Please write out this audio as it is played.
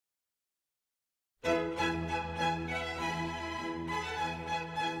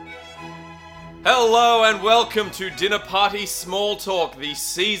Hello and welcome to Dinner Party Small Talk, the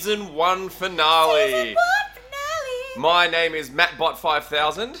Season 1 finale. Season 1 finale! My name is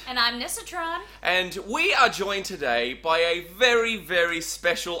MattBot5000. And I'm Nissatron. And we are joined today by a very, very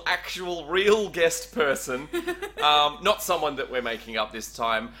special, actual, real guest person. Not someone that we're making up this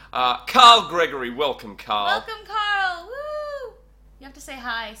time. Carl Gregory. Welcome, Carl. Welcome, Carl. Woo! You have to say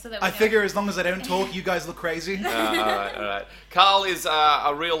hi so that we I know. figure as long as I don't talk, you guys look crazy. Alright. Carl is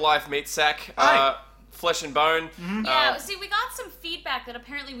a real-life meat sack. Hi. Flesh and bone. Yeah, see, we got some feedback that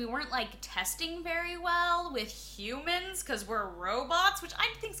apparently we weren't, testing very well with humans because we're robots, which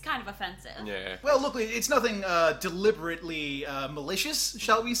I think's kind of offensive. Yeah. Well, look, it's nothing deliberately malicious,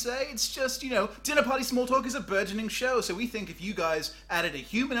 shall we say. It's just, Dinner Party Small Talk is a burgeoning show, so we think if you guys added a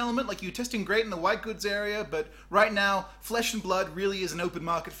human element, like you're testing great in the white goods area, but right now, flesh and blood really is an open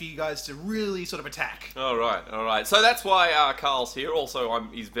market for you guys to really sort of attack. Alright. So that's why Carl's here. Also,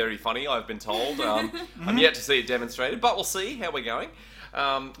 he's very funny, I've been told. I'm yet to see it demonstrated, but we'll see how we're going.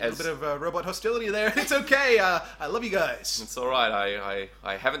 A little bit of robot hostility there. It's okay. I love you guys. It's alright.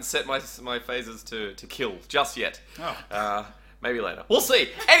 I haven't set my phasers to kill just yet. Oh. Maybe later. We'll see.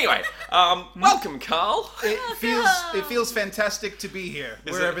 Anyway, welcome, Carl. It feels fantastic to be here,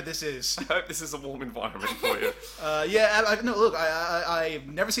 wherever this is. I hope this is a warm environment for you. I've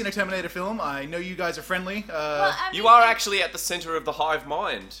never seen a Terminator film. I know you guys are friendly. You are actually at the center of the hive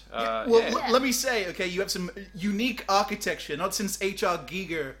mind. Let me say, okay, you have some unique architecture. Not since H.R.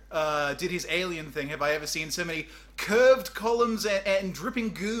 Giger did his Alien thing have I ever seen so many curved columns and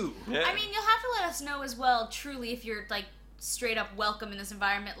dripping goo. Yeah. I mean, you'll have to let us know as well, truly, if you're, straight up welcome in this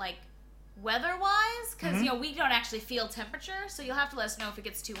environment, weather-wise, because, we don't actually feel temperature, so you'll have to let us know if it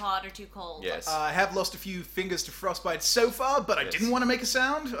gets too hot or too cold. Yes. I have lost a few fingers to frostbite so far, but I didn't want to make a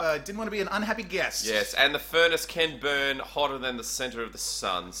sound. I didn't want to be an unhappy guest. Yes, and the furnace can burn hotter than the center of the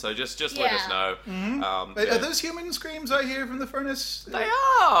sun, so just let us know. Mm-hmm. Are those human screams I hear from the furnace? They are!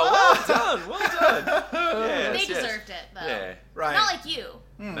 Well done! Yes, They deserved it, though. Yeah. Right. Not like you.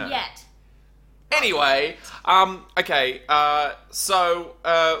 No. Yet. Anyway, so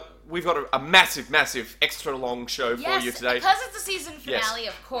we've got a massive, extra long show for you today. Because it's the season finale,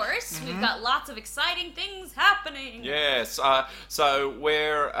 of course. We've got lots of exciting things happening. Yes, so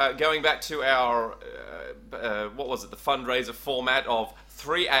we're going back to our, the fundraiser format of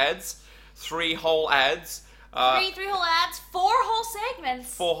 3 ads, 3 whole ads. 3 whole ads, 4 whole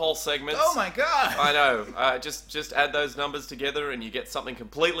segments. 4 whole segments. Oh my god! I know. Just add those numbers together and you get something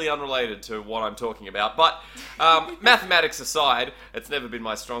completely unrelated to what I'm talking about. But mathematics aside, it's never been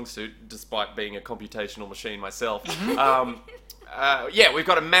my strong suit, despite being a computational machine myself. We've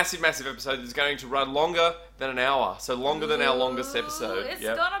got a massive episode that's going to run longer than an hour. So longer than our longest episode. It's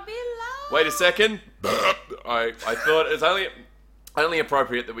gonna be long. Wait a second. I thought it's only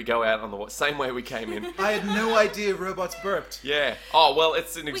appropriate that we go out on the same way we came in. I had no idea robots burped. Yeah. Oh, well,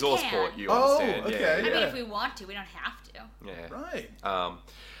 it's an exhaust can. port, you Oh, understand. okay. I mean, if we want to, we don't have to. Yeah. Right.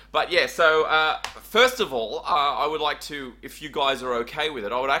 But yeah, so first of all, I would like to, if you guys are okay with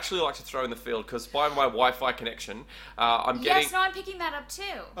it, I would actually like to throw in the field, because by my Wi-Fi connection, I'm getting... Yes, no, I'm picking that up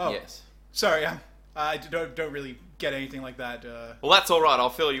too. Oh. Yes. Sorry, I don't really get anything like that. Well, that's all right. I'll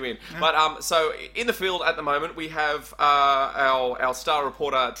fill you in. Yeah. But so in the field at the moment, we have our star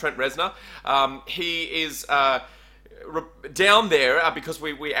reporter Trent Reznor. He is down there because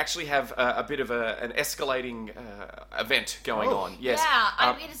we actually have a bit of an escalating event going on. Yes.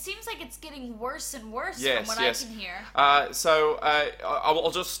 Yeah, it seems like it's getting worse and worse from what I can hear. So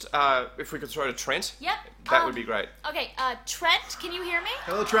I'll just if we could throw to Trent. Yep. That would be great. Okay, Trent, can you hear me?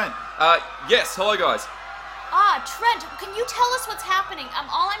 Hello, Trent. Yes. Hello, guys. Trent, can you tell us what's happening?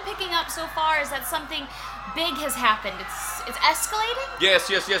 All I'm picking up so far is that something big has happened. It's escalating? Yes.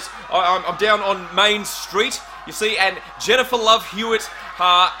 I'm down on Main Street, you see, and Jennifer Love Hewitt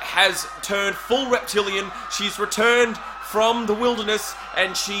has turned full reptilian. She's returned from the wilderness,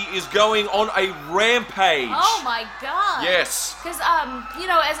 and she is going on a rampage. Oh my god. Yes. Because,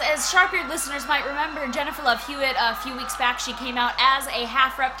 as sharp-eared listeners might remember, Jennifer Love Hewitt, a few weeks back, she came out as a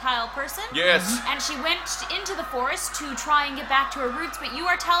half-reptile person. Yes. And she went into the forest to try and get back to her roots, but you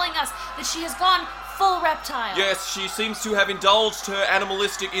are telling us that she has gone full reptile. Yes, she seems to have indulged her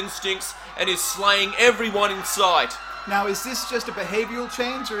animalistic instincts and is slaying everyone in sight. Now, is this just a behavioral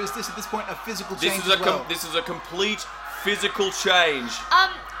change, or is this at this point a physical change This is a complete physical change.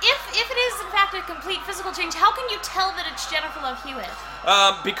 If it is in fact a complete physical change, how can you tell that it's Jennifer Love Hewitt?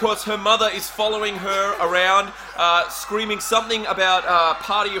 Because her mother is following her around, screaming something about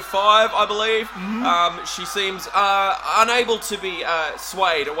Party of Five, I believe. Mm-hmm. She seems unable to be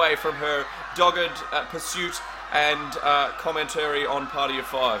swayed away from her dogged pursuit and commentary on Party of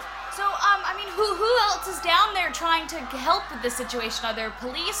Five. So, I mean, who else is down there trying to help with this situation? Are there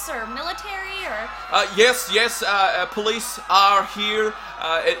police or military or? Yes, police are here.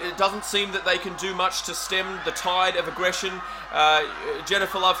 It doesn't seem that they can do much to stem the tide of aggression.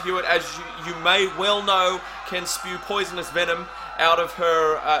 Jennifer Love Hewitt, as you may well know, can spew poisonous venom out of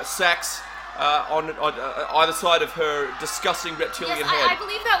her sacs on either side of her disgusting reptilian Yes, head. I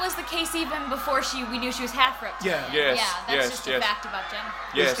believe that was the case even before we knew she was half reptilian. Yeah. Yes, that's yes, just yes. a fact about Jennifer.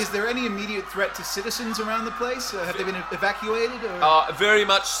 Yes. Is there any immediate threat to citizens around the place? Have they been evacuated? Or? Very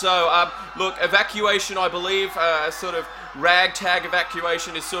much so. Look, evacuation, I believe, sort of ragtag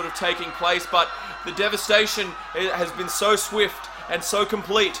evacuation is sort of taking place, but the devastation has been so swift and so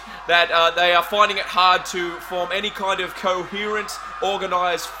complete that they are finding it hard to form any kind of coherent,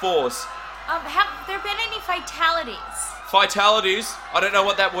 organised force. Have there been any fatalities? Fatalities? I don't know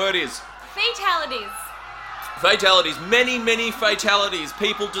what that word is. Fatalities. Fatalities. Many fatalities.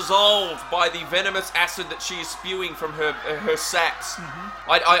 People dissolved by the venomous acid that she is spewing from her sacs.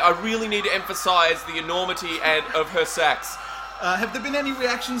 I really need to emphasise the enormity of her sacs. Have there been any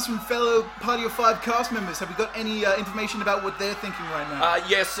reactions from fellow Party of Five cast members? Have we got any information about what they're thinking right now?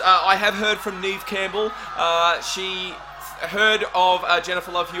 Yes, I have heard from Neve Campbell. She heard of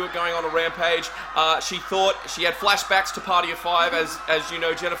Jennifer Love Hewitt going on a rampage. She thought she had flashbacks to Party of Five. As you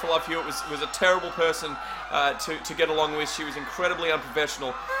know, Jennifer Love Hewitt was a terrible person to get along with. She was incredibly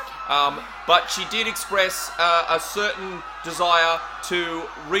unprofessional. But she did express a certain desire to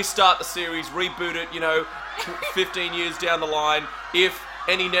restart the series, reboot it, 15 years down the line, if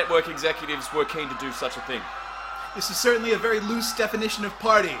any network executives were keen to do such a thing. This is certainly a very loose definition of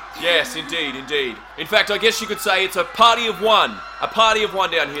party. Yes, indeed. In fact, I guess you could say it's a party of one. A party of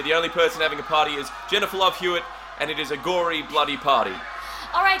one down here. The only person having a party is Jennifer Love Hewitt, and it is a gory, bloody party.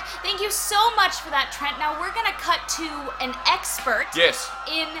 All right, thank you so much for that, Trent. Now we're gonna cut to an expert Yes.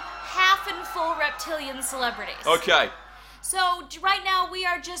 in half and full reptilian celebrities. Okay. So right now we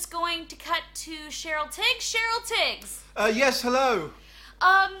are just going to cut to Cheryl Tiggs. Cheryl Tiggs. Yes, hello.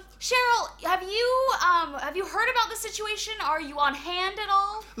 Cheryl, have you heard about the situation? Are you on hand at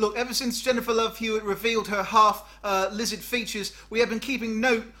all? Look, ever since Jennifer Love Hewitt revealed her half-lizard features, we have been keeping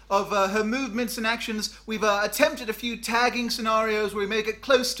note of her movements and actions. We've attempted a few tagging scenarios where we may get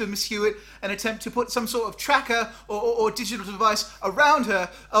close to Miss Hewitt and attempt to put some sort of tracker or digital device around her.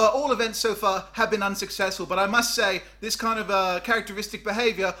 All events so far have been unsuccessful, but I must say, this kind of characteristic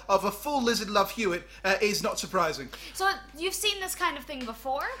behavior of a full lizard Love Hewitt is not surprising. So you've seen this kind of thing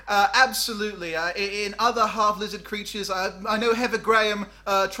before? Absolutely. In other half-lizard creatures, I know Heather Graham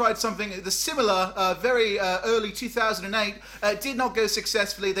tried something similar very early 2008. Did not go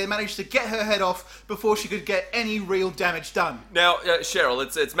successfully. They managed to get her head off before she could get any real damage done. Now, Cheryl,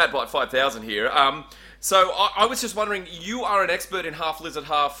 it's MattBite 5000 here. So I was just wondering, you are an expert in half lizard,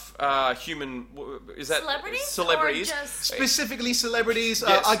 half human. Is that celebrities? Or just... Specifically celebrities.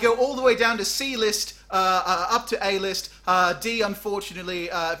 Yes. I go all the way down to C-list, up to A-list. D, unfortunately,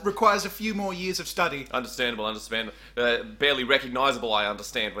 requires a few more years of study. Understandable. Barely recognisable, I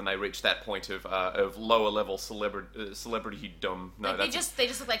understand, when they reach that point of lower level celebritydom. No, like they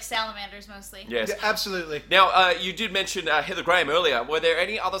just look like salamanders mostly. Yes, Yeah, absolutely. Now, you did mention Heather Graham earlier. Were there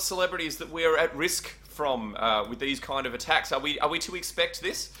any other celebrities that we're at risk from with these kind of attacks? Are we to expect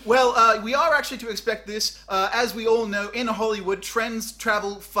this? Well, we are actually to expect this. As we all know, in Hollywood, trends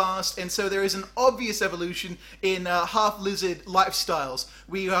travel fast, and so there is an obvious evolution in half-lizard lifestyles.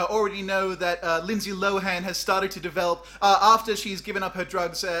 We already know that Lindsay Lohan has started to develop, after she's given up her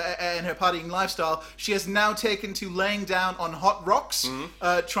drugs and her partying lifestyle, she has now taken to laying down on hot rocks,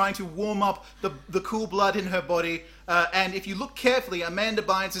 trying to warm up the cool blood in her body. And if you look carefully, Amanda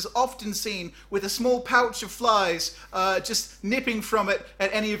Bynes is often seen with a small pouch of flies just nipping from it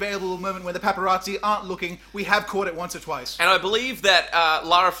at any available moment when the paparazzi aren't looking. We have caught it once or twice. And I believe that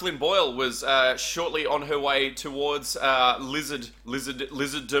Lara Flynn Boyle was shortly on her way towards lizarddom,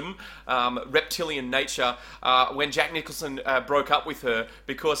 reptilian nature, when Jack Nicholson broke up with her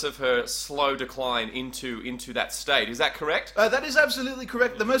because of her slow decline into that state. Is that correct? That is absolutely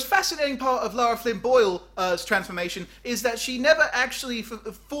correct. The most fascinating part of Lara Flynn Boyle's transformation is that she never actually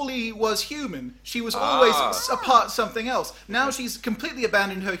fully was human. She was always a part something else. Now she's completely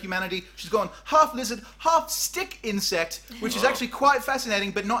abandoned her humanity. She's gone half lizard, half stick insect, which is actually quite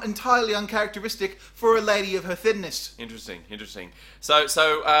fascinating, but not entirely uncharacteristic for a lady of her thinness. Interesting. So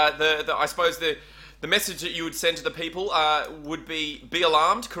I suppose the message that you would send to the people would be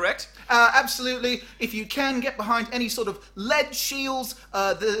alarmed, correct? Absolutely. If you can get behind any sort of lead shields,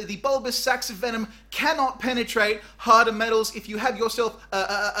 the bulbous sacs of venom cannot penetrate harder metals. If you have yourself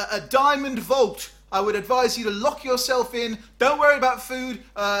a diamond vault I would advise you to lock yourself in. Don't worry about food.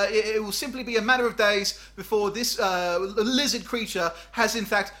 It will simply be a matter of days before this lizard creature has in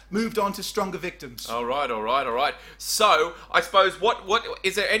fact moved on to stronger victims. All right. So, I suppose what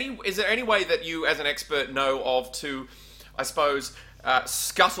is there any way that you, as an expert, know of to, I suppose,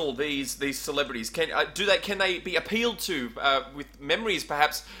 scuttle these celebrities? Can they be appealed to with memories?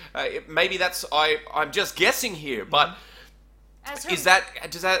 Perhaps maybe that's I'm just guessing here, but. Does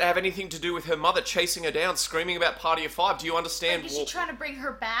that have anything to do with her mother chasing her down, screaming about Party of Five? Do you understand? Is she trying to bring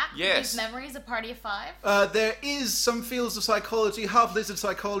her back? Yes. These memories of Party of Five? There is some fields of psychology, half-lizard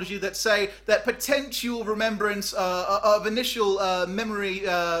psychology, that say that potential remembrance of initial memory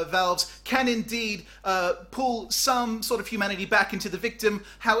valves can indeed pull some sort of humanity back into the victim.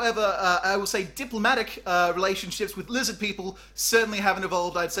 However, I will say diplomatic relationships with lizard people certainly haven't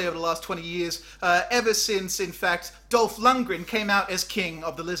evolved, I'd say, over the last 20 years, ever since, in fact, Dolph Lundgren came out as king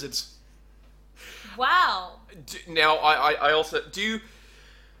of the lizards. Wow. Now, I also... Do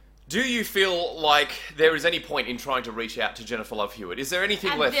you feel like there is any point in trying to reach out to Jennifer Love Hewitt? Is there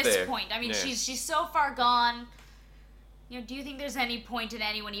anything left there? At this point. I mean, she's so far gone. You know, do you think there's any point in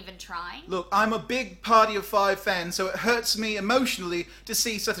anyone even trying? Look, I'm a big Party of Five fan, so it hurts me emotionally to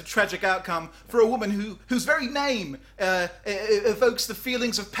see such a tragic outcome for a woman whose very name evokes the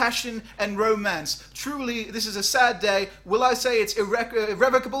feelings of passion and romance. Truly, this is a sad day. Will I say it's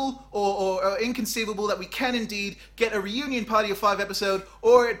irrevocable or inconceivable that we can indeed get a reunion Party of Five episode,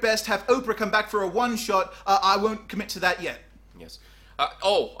 or at best have Oprah come back for a one-shot? I won't commit to that yet. Yes.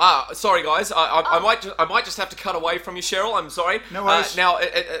 Sorry guys, I might just have to cut away from you, Cheryl. I'm sorry. No worries. Now,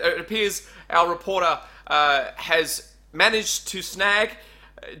 it appears our reporter has managed to snag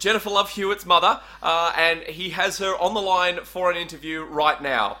Jennifer Love Hewitt's mother, and he has her on the line for an interview right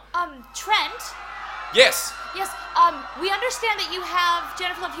now. Trent? Yes. Yes, we understand that you have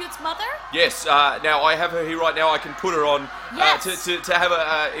Jennifer Love Hewitt's mother? Yes, now I have her here right now. I can put her on Yes. to have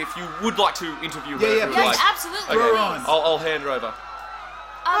a, if you would like to interview her. Yeah, if you'd Yes, like. absolutely. Throw her please. on. I'll hand her over.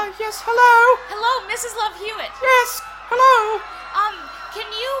 Yes, hello? Hello, Mrs. Love Hewitt. Yes, hello? Can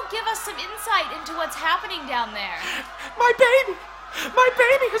you give us some insight into what's happening down there? My baby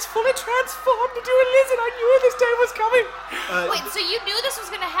has fully transformed into a lizard. I knew this day was coming. Wait, so you knew this was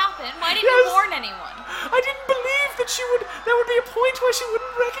going to happen? Why didn't Yes. you warn anyone? I didn't believe that there would be a point where she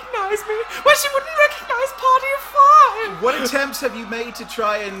wouldn't recognize me, where she wouldn't recognize Party of Five. What attempts have you made to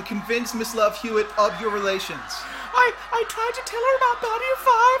try and convince Miss Love Hewitt of your relations? I tried to tell her about Party of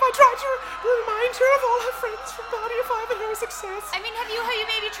Five. I tried to remind her of all her friends from Party of Five and her success. I mean, have you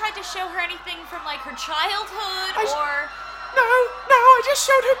maybe tried to show her anything from, like, her childhood, I- or... No, I just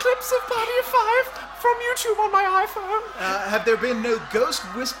showed her clips of Party of Five from YouTube on my iPhone. Have there been no Ghost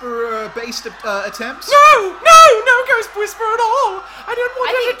Whisperer-based attempts? No Ghost Whisper at all. I don't want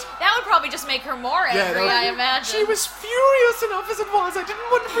I her think to... that would probably just make her more Yeah, angry, that would- I imagine. She was furious enough as it was. I didn't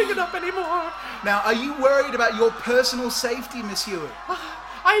want to bring it up anymore. Now, are you worried about your personal safety, Miss Hewitt?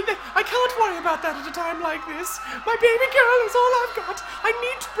 I can't worry about that at a time like this. My baby girl is all I've got. I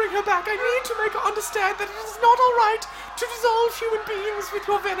need to bring her back. I need to make her understand that it is not all right to dissolve human beings with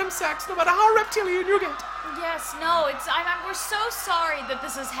your venom sacs, no matter how reptilian you get. Yes, no, we're so sorry that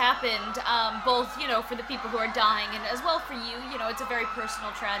this has happened, both, for the people who are dying and as well for you. It's a very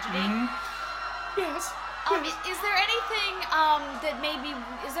personal tragedy. Yes. Is there anything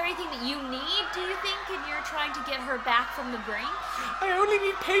is there anything that you need, do you think, and you're trying to get her back from the brink? I only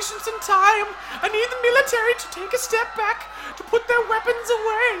need patience and time. I need the military to take a step back, to put their weapons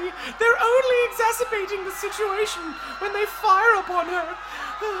away. They're only exacerbating the situation when they fire upon her.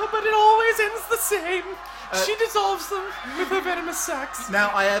 But it always ends the same. She dissolves them with her venomous sacs. Now,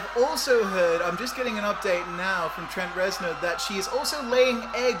 I have also heard, I'm just getting an update now from Trent Reznor, that she is also laying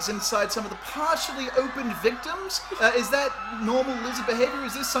eggs inside some of the partially opened victims. Is that normal lizard behavior?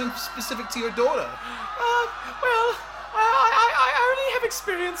 Is this something specific to your daughter? Well, I only have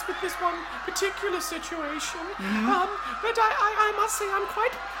experience with this one particular situation. But I must say I'm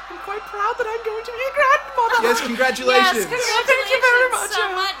quite proud that I'm going to be a grandmother. Yes, congratulations. Yes, congratulations Thank you very much. so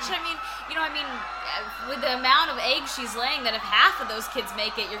much. With the amount of eggs she's laying, that if half of those kids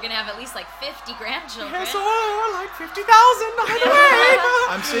make it, you're going to have at least like 50 grandchildren. Yes, or like 50,000 either way.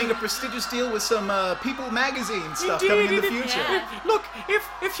 I'm seeing a prestigious deal with some People magazine stuff coming in the future. Yeah. Look, if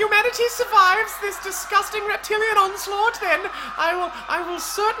humanity survives this disgusting reptilian onslaught, then I will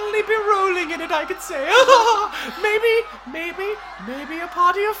certainly be rolling in it, I could say. maybe a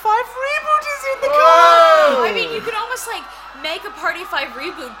Party of Five reboot is in the cards. I mean, you could almost like make a Party of 5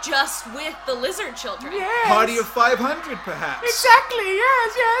 reboot just with the lizard children. Yes. Party of 500, perhaps. Exactly,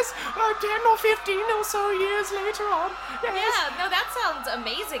 yes. 10 or 15 or so years later on. Yes. Yeah, no, that sounds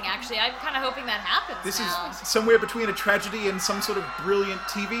amazing, actually. I'm kind of hoping that happens This now. is somewhere between a tragedy and some sort of brilliant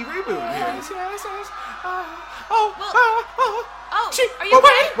TV reboot here. Yes. Oh, are you Oh,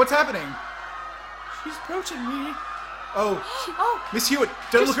 okay? what's happening? She's approaching me. Oh, Oh, Miss Hewitt,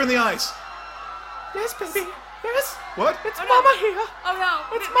 don't look her in the eyes. Yes, baby. Yes. What? It's Oh, no. Mama here. oh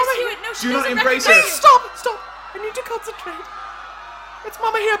no. It's Miss Mama Hewitt, no, she Do not doesn't embrace recognize her. you. Stop. I need to concentrate. It's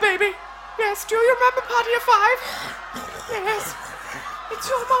Mama here, baby. Yes, do you remember Party of 5? Yes. It's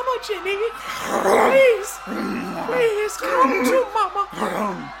your Mama, Jenny. Please, come to Mama.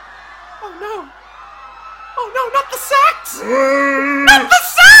 Oh no, not the sacks! Not the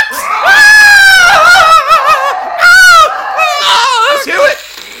sacks! Miss Hewitt!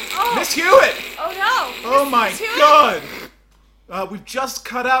 Miss Hewitt! Oh no. Oh my Miss Hewitt? God! We've just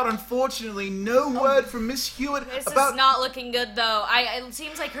cut out, unfortunately, no word from Miss Hewitt This about... is not looking good, though. It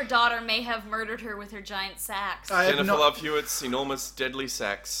seems like her daughter may have murdered her with her giant sacks. I have Jennifer no- Love Hewitt's enormous deadly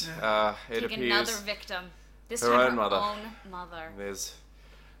sacks. It Take appears another victim. This her time own her mother. own mother. there's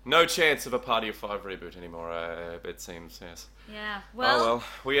no chance of a Party of 5 reboot anymore, it seems, yes. Yeah, Oh well,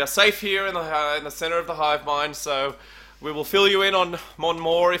 we are safe here in the center of the hive mind, so we will fill you in on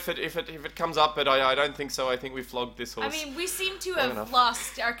more if it comes up. But I don't think so. I think we flogged this horse. I mean, we seem to Long have enough.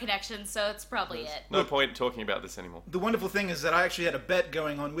 lost our connection, so it's probably it. no point talking about this anymore. The wonderful thing is that I actually had a bet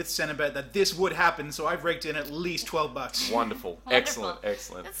going on with Cenobet that this would happen, so I've raked in at least $12. Wonderful, Wonderful.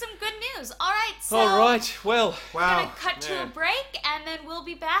 excellent. That's some good news. All right, so All right, well, we're Wow. gonna cut to Yeah. a break, and then we'll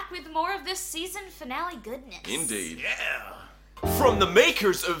be back with more of this season finale goodness. indeed. Yeah. From the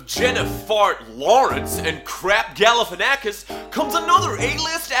makers of Jenna Fart Lawrence and Crap Galifianakis comes another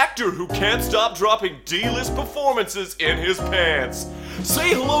A-list actor who can't stop dropping D-list performances in his pants.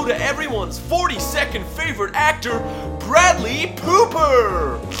 Say hello to everyone's 42nd favorite actor, Bradley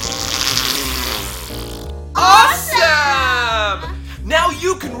Pooper! Awesome! Now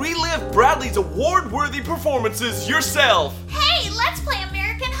you can relive Bradley's award-worthy performances yourself. Hey, let's play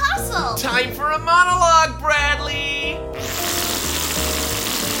American Hustle. Time for a monologue, Bradley!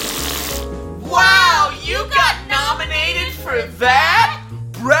 Wow, you got nominated for that?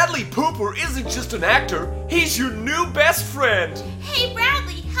 Bradley Pooper isn't just an actor, he's your new best friend. Hey,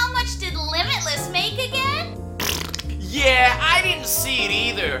 Bradley, how much did Limitless make again? Yeah, I didn't see it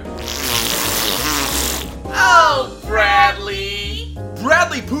either. Oh, Bradley.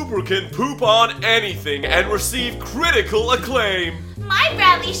 Bradley Pooper can poop on anything and receive critical acclaim. My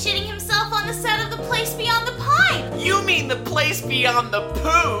Bradley's shitting himself on the set of The Place Beyond the Pine. You mean the place beyond the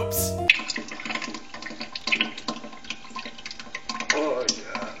poops?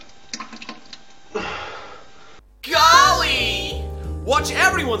 Golly! Watch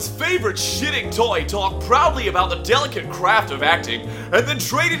everyone's favorite shitting toy talk proudly about the delicate craft of acting, and then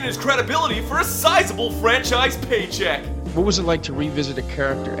trade in his credibility for a sizable franchise paycheck. What was it like to revisit a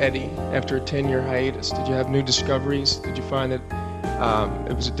character, Eddie, after a 10-year hiatus? Did you have new discoveries? Did you find that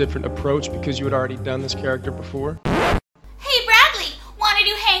it was a different approach because you had already done this character before? Hey, Bradley, wanna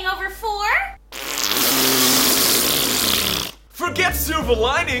do Hangover 4? Forget silver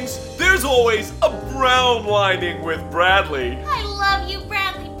linings, there's always a brown lining with Bradley. I love you,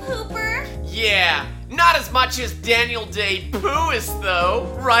 Bradley Pooper. Yeah, not as much as Daniel Day-Lewis though,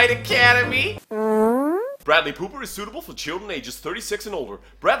 right, Academy? Bradley Pooper is suitable for children ages 36 and older.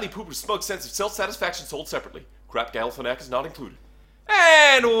 Bradley Pooper's smug sense of self-satisfaction sold separately. Crap Galifianakis not included.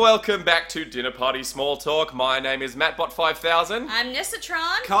 And welcome back to Dinner Party Small Talk. My name is MattBot5000. I'm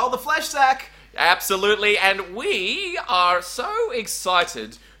Nissatron. Call the flesh sack. Absolutely, and we are so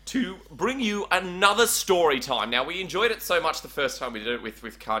excited to bring you another story time. Now, we enjoyed it so much the first time we did it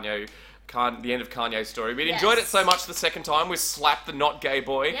with Kanye, the end of Kanye's story. We enjoyed it so much the second time we slapped the not gay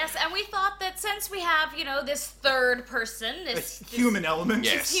boy. Yes, and we thought that since we have, this third person, this Human element.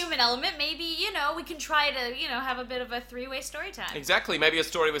 Yes. human element, maybe, we can try to, have a bit of a three-way story time. Exactly, maybe a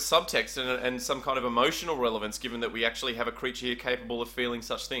story with subtext and some kind of emotional relevance, given that we actually have a creature here capable of feeling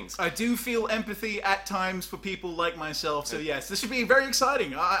such things. I do feel empathy at times for people like myself, so yes, this should be very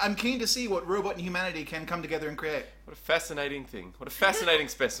exciting. I'm keen to see what robot and humanity can come together and create. What a fascinating thing. What a fascinating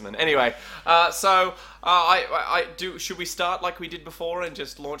specimen. Anyway, should we start like we did before and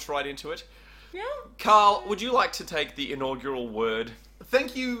just launch right into it? Yeah. Carl, would you like to take the inaugural word?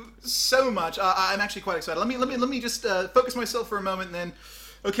 Thank you so much. I'm actually quite excited. Let me just focus myself for a moment, and then,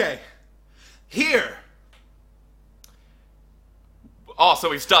 okay, here. Oh,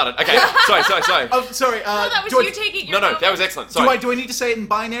 so we've started. Okay, sorry. Oh, sorry. No, that was do I- you taking your No, moment. that was excellent. Do Sorry. I need to say it in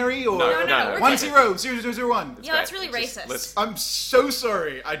binary or No, we're 1 good. 0 0 0 0 1? Yeah, that's really Just- racist. let's- I'm so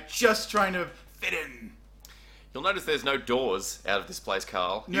sorry. I'm just trying to fit in. You'll notice there's no doors out of this place,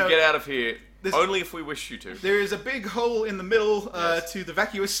 Carl. No. You get out of here This- only if we wish you to. There is a big hole in the middle Yes. to the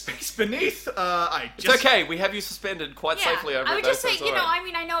vacuous space beneath. It's okay. We have you suspended quite Yeah, safely over I it, would though, just so say, it's you know, alright. I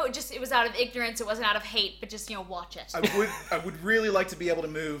mean, I know it was out of ignorance, it wasn't out of hate, but just, watch it. I would really like to be able to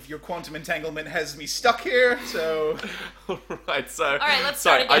move. Your quantum entanglement has me stuck here, so Right, so... Alright, let's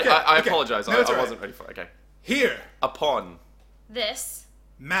sorry, start again. I Okay. apologise. No, I it's alright. wasn't ready for it. Okay. here, Upon. This,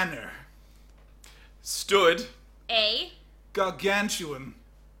 manor, Stood. a, gargantuan,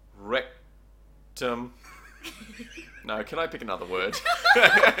 Rectum. No, can I pick another word?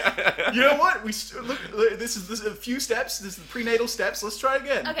 You know what? Look. This is a few steps. This is the prenatal steps. Let's try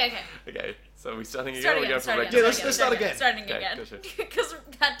again. okay. Okay, so we're starting again. Start or we again, go from start rectum? again. Yeah, let's start again. Starting Okay, again. gotcha. Because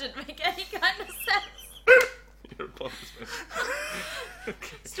that didn't make any kind of sense. You're a boss, man.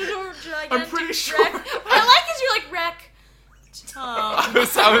 I'm pretty sure. What I like is you're like wreck.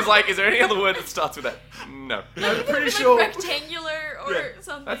 I was like, is there any other word that starts with that? No. I'm pretty like sure. rectangular or Yeah,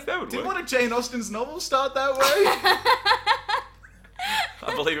 something. That would Did work. one of Jane Austen's novels start that way?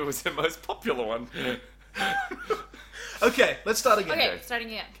 I believe it was the most popular one. Okay, let's start again. Okay, starting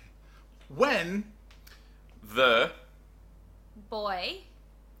again. When The Boy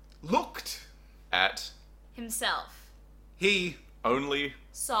looked, at himself he only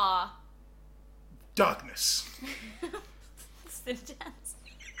saw darkness. it's intense.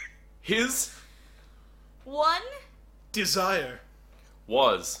 his 1, Desire.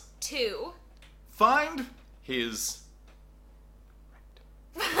 was 2, Find his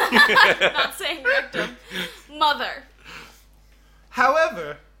not saying rectum. Mother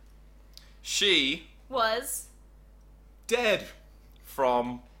however, she was dead.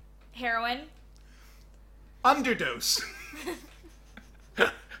 from heroin. Underdose.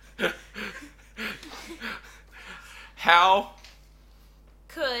 how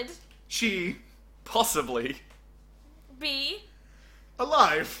Could She possibly be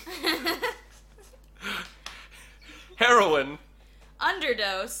alive. heroin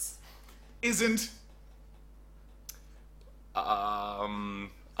underdose. Isn't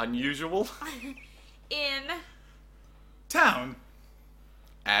unusual In town.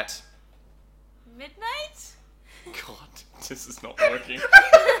 at midnight. God, this is not working.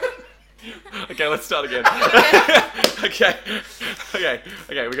 Okay, let's start again. Okay,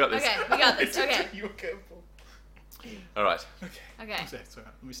 we got this. Okay, we got this. Okay. You were careful. All right. Okay. Okay, sorry,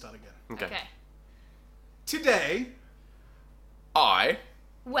 let me start again. Okay. Okay. Today, I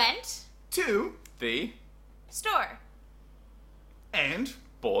Went to the store. and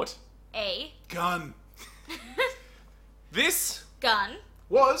bought A gun this gun.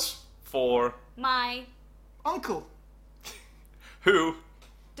 was for My uncle. who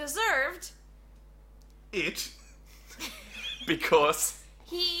deserved. It because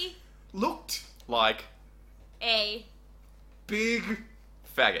He looked like a big.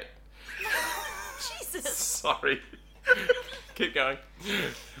 faggot. Jesus. Sorry. Keep going.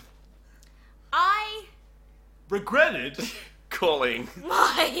 I Regretted Calling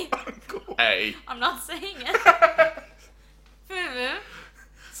my. uncle. a I'm not saying it.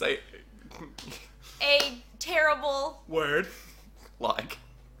 say A terrible. Word. like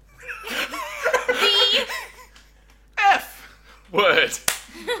The. F. word.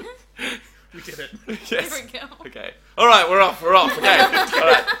 We did it. Yes. There we go. Okay. All right, we're off. Okay. All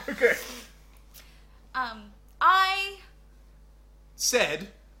right. Okay. I Said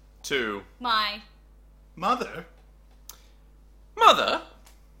To my mother. mother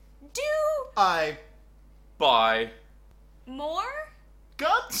do I buy more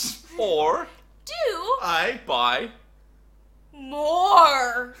guns. or do I buy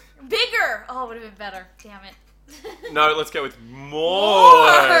more bigger. Oh, would have been better. Damn it. no. Let's go with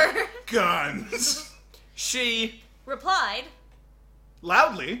more. guns. She Replied.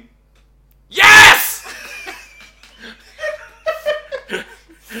 Loudly. yes.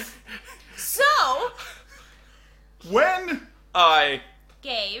 So When I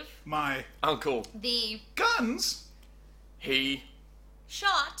gave my uncle the guns. he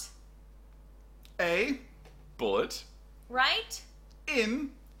shot A bullet right,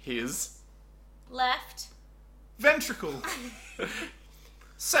 in his left. ventricle.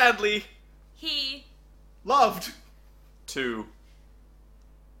 sadly He Loved. to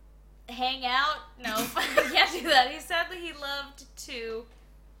hang out. No, I can't do that. Sadly he loved to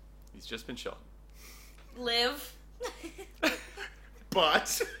he's just been shot. live.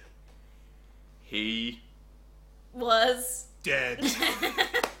 But He Was Dead.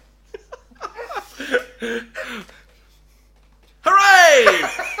 Hooray!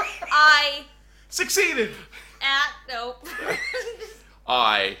 I Succeeded. nope.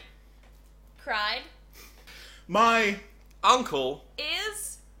 I, Cried. My uncle,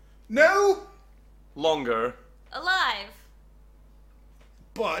 Is no, longer, alive.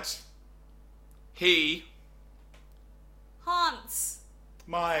 but he, Haunts.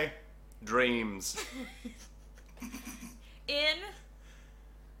 my dreams, In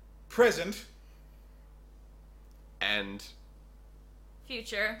present and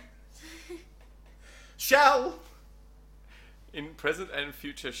future. shall. in present and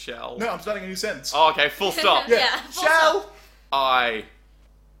future shall. No, I'm starting a new sentence. Oh, okay, full stop. Yeah, full shall stop. I,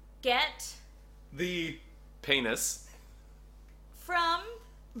 Get the penis, from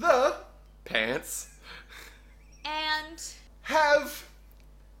the pants, and have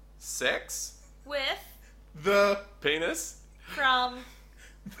sex, with the penis, from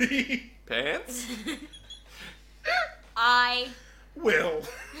the pants. I will.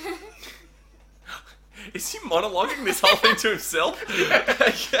 Is he monologuing this whole thing to himself?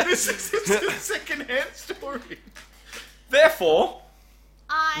 This is a second-hand story. Therefore,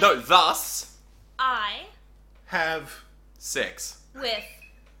 I no, thus, I Have sex, with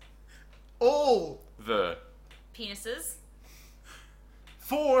all the, penises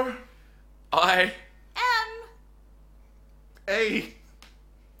for I, am a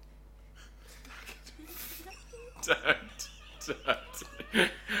don't.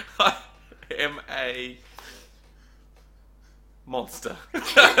 I am a monster. what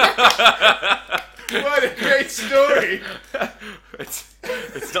a great story.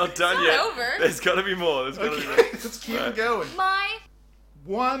 It's not done not yet. over. There's got to be more. There's got to be more. Okay, let's keep it going. my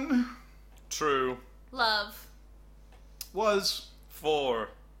One True. love. was For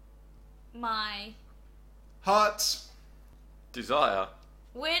My heart's desire.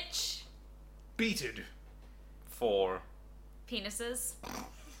 which beated. For penises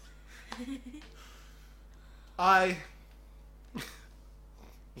I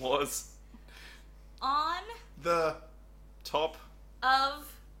was on the top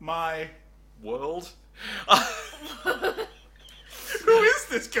of my world. who is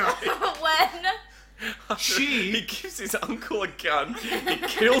this guy? when She- He gives his uncle a gun. He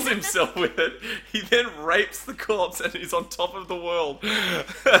kills himself with it. He then rapes the corpse and he's on top of the world.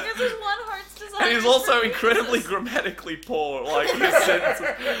 because there's one heart's desire. And he's also incredibly grammatically poor. Like his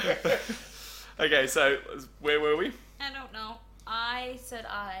sentences. Okay, so where were we? I don't know. I said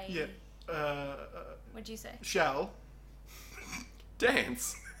I. Yeah. What'd you say? Shall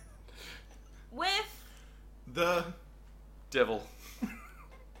Dance. With the Devil.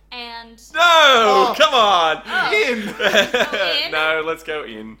 and No! Oh. Come on! in in? No, let's go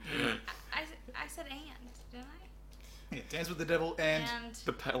in. I said and, didn't I? Yeah, dance with the devil and And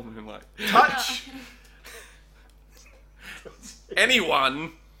The pale moonlight. touch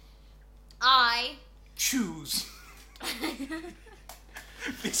Anyone I choose.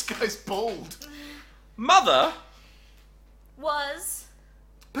 This guy's bold. mother was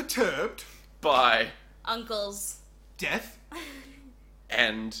Perturbed. by uncle's. Death.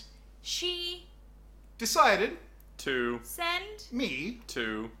 and She Decided to send me.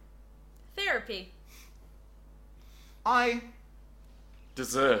 to therapy. I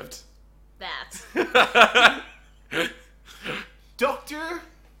deserved. That. Doctor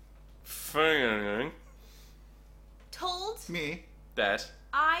Fing Told me that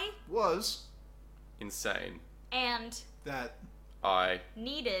I was insane. and that I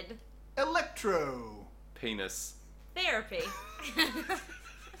needed electro. penis. therapy.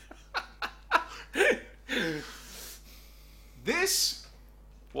 This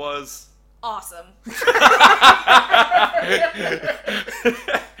Was Awesome.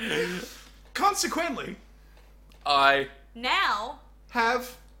 consequently I Now,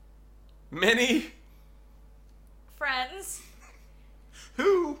 have many friends,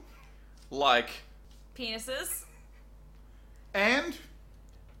 who like penises, and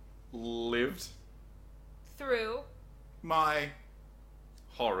lived through, my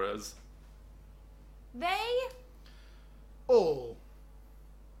horrors. they all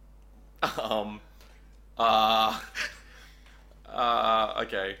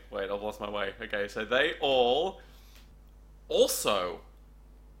Okay, wait, I've lost my way. Okay, so they all also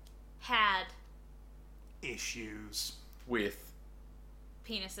had issues. with.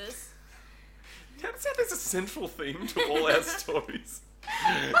 penises. Notice how there's a central theme to all our stories.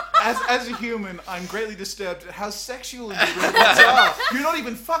 As a human, I'm greatly disturbed at how sexual you robots are. You're not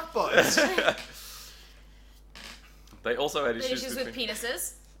even fuckboys. They also had The issues, issues with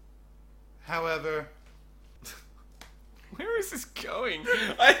penises. However, Where is this going?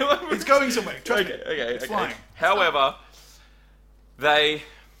 It's going somewhere. Trust me. Okay. It's flying. However, they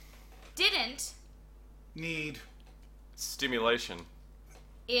Didn't Need stimulation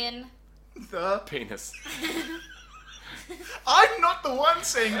in the. penis. I'm not the one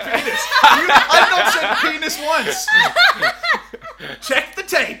saying penis. I've not said penis once. Check the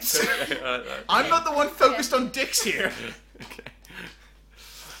tapes. I'm not the one focused on dicks here. Okay.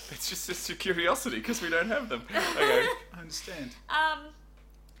 It's just a curiosity because we don't have them. Okay. I understand.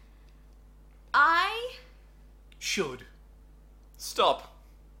 I Should. Stop.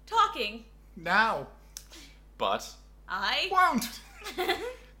 talking. Now. But I Won't.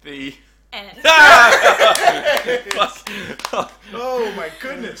 the and Oh my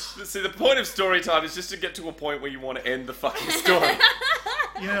goodness. See, the point of story time is just to get to a point where you want to end the fucking story.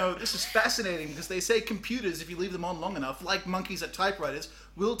 You know, this is fascinating because they say computers, if you leave them on long enough, like monkeys at typewriters,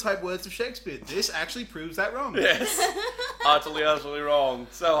 will type words of Shakespeare. This actually proves that wrong. Yes. Utterly wrong.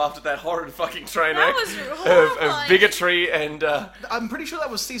 So after that horrid fucking train That wreck was of horrifying. bigotry and I'm pretty sure that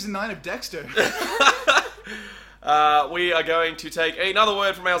was season 9 of Dexter. we are going to take another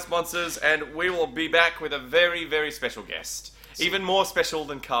word from our sponsors, and we will be back with a very, very special guest. Even more special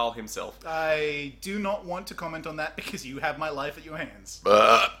than Carl himself. I do not want to comment on that because you have my life at your hands.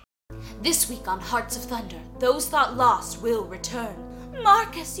 This week on Hearts of Thunder, those thought lost will return.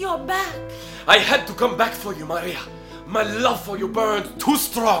 Marcus, you're back. I had to come back for you, Maria. My love for you burned too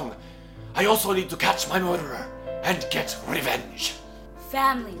strong. I also need to catch my murderer and get revenge.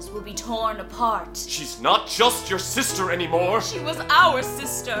 Families will be torn apart. She's not just your sister anymore. She was our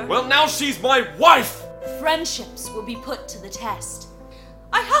sister. Well, now she's my wife. Friendships will be put to the test.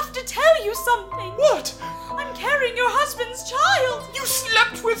 I have to tell you something. What? I'm carrying your husband's child. You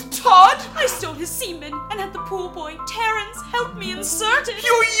slept with Todd? I stole his semen and had the pool boy, Terrence, help me insert it.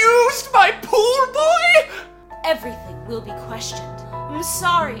 You used my pool boy? Everything will be questioned. I'm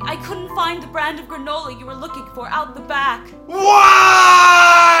sorry, I couldn't find the brand of granola you were looking for out the back.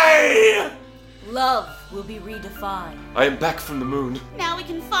 Why? Love will be redefined. I am back from the moon, Now we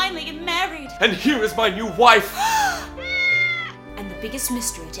can finally get married. and here is my new wife. And the biggest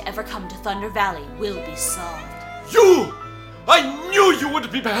mystery to ever come to Thunder Valley will be solved. You! I knew you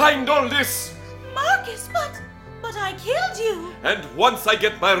would be behind all this. Marcus, but I killed you. And once I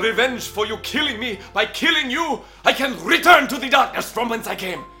get my revenge for you killing me by killing you, I can return to the darkness from whence I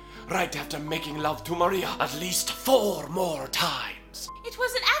came. Right after making love to Maria at least 4 more times. It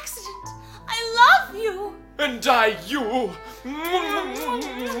was an accident. I love you. And I you.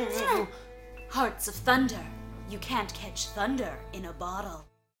 Hearts of Thunder. You can't catch thunder in a bottle.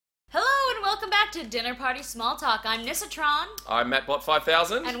 Hello and welcome back to Dinner Party Small Talk. I'm Nissatron, I'm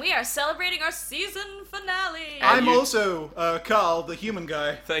MattBot5000. and we are celebrating our season finale. I'm you- also Carl, the human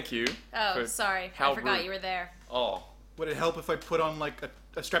guy. Thank you. Oh, for sorry. how I forgot rude. you were there. Oh. Would it help if I put on like a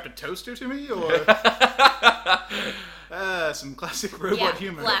strapped a toaster to me, or some classic robot Yeah,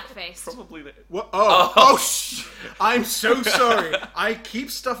 humor? blackface. Probably the... What? Oh, I'm so sorry. I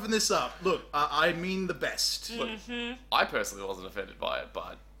keep stuffing this up. Look, I mean the best. Look, I personally wasn't offended by it,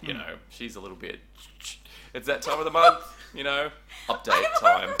 but, you know, she's a little bit... It's that time of the month, you know, update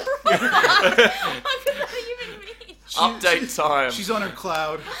time. What does that even mean? Update time. She's on her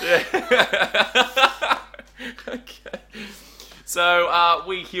cloud. Okay. So,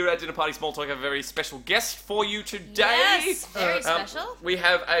 we here at Dinner Party Small Talk have a very special guest for you today. Yes, very special. We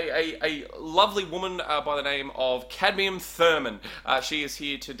have a lovely woman by the name of Cadmium Thurman. She is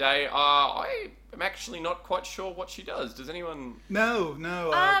here today. I am actually not quite sure what she does. Does anyone... No.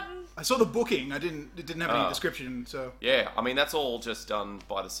 I saw the booking. It didn't have any description, so. Yeah, I mean, that's all just done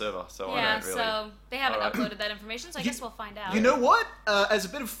by the server, so I Yeah, don't really... so they haven't Alright. uploaded that information, so I guess we'll find out. You know what? As a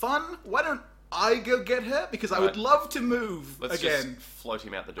bit of fun, why don't I go get her? Because I would love to move Let's again. just float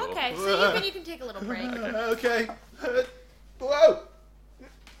him out the door. Okay, so you can take a little break. Okay. Whoa.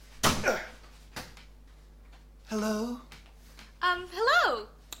 Hello? Hello.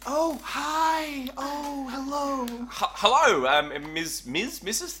 Oh, hi. Oh, hello. Hello,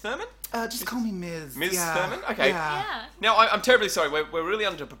 Mrs. Thurman? Just call me Ms. Ms. Yeah. Thurman? Okay. Yeah. Now, I'm terribly sorry. We're really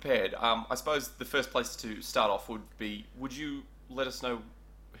underprepared. I suppose the first place to start off would be, would you let us know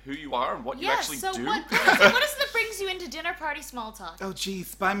who you are and what you Yeah, actually so do? what is it that brings you into Dinner Party Small Talk? Oh,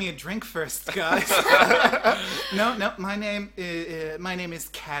 geez, buy me a drink first, guys. No, my name is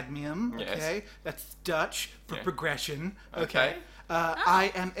Cadmium. Yes. Okay, that's Dutch for Yeah. progression. Okay. Okay.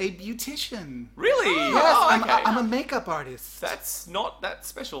 I am a beautician. Really? Yes, Oh, okay. I'm a makeup artist. That's not that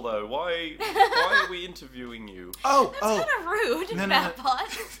special, though. Why are we interviewing you? Oh, That's kind of rude, No, no, no.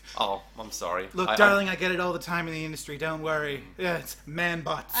 Mattbot. Oh, I'm sorry. Look, darling, I get it all the time in the industry. Don't worry. Yeah, it's man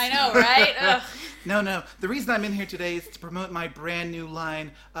butts. I know, right? Ugh. No. The reason I'm in here today is to promote my brand new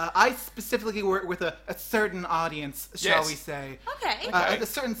line. I specifically work with a certain audience, shall Yes. we say. Okay. Okay. A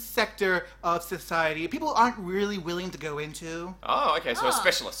certain sector of society people aren't really willing to go into. Oh, okay, so a Oh.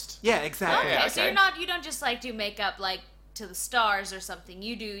 specialist. Yeah, exactly. Okay, Yeah, so okay. you don't just like do makeup like to the stars or something.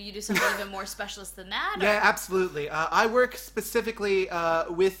 You do something even more specialist than that. or- Yeah, absolutely. I work specifically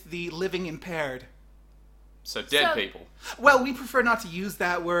with the living impaired. So dead So- people. Well, we prefer not to use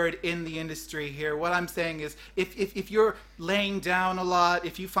that word in the industry here. What I'm saying is, if you're laying down a lot,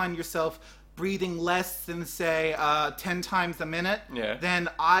 if you find yourself breathing less than, say, 10 times a minute, Yeah. then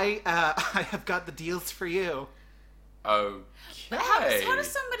I have got the deals for you. Okay. But how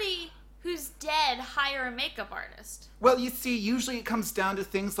does somebody who's dead hire a makeup artist? Well, you see, usually it comes down to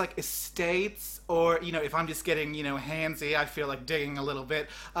things like estates, or, if I'm just getting, handsy, I feel like digging a little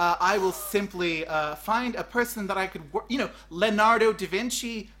bit, I will simply find a person that I could work, Leonardo da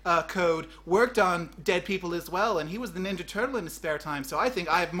Vinci Code worked on dead people as well, and he was the Ninja Turtle in his spare time, so I think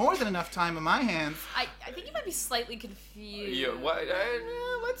I have more than enough time on my hands. I think you might be slightly confused. Yeah,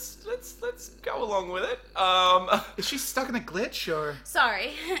 let's go along with it. Is she stuck in a glitch, or?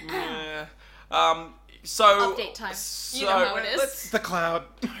 Sorry. Yeah. So Update time. So, You know how it is. let's- The cloud.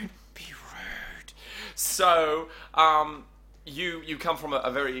 Don't be rude. So, you come from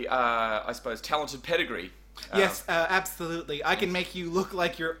a very, I suppose, talented pedigree. Yes, absolutely. I can make you look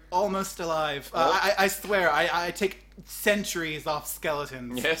like you're almost alive. Oh. I swear, I take centuries off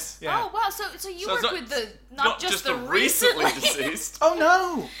skeletons. Yes. Yeah. Oh wow, so you So it's work with the not just the recently recently deceased. Oh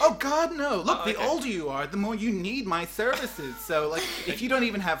no! Oh God, no! Look, Oh, the okay. older you are, the more you need my services. So, like, if you don't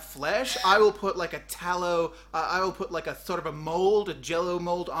even have flesh, I will put like a tallow. I will put like a sort of a mold, a Jello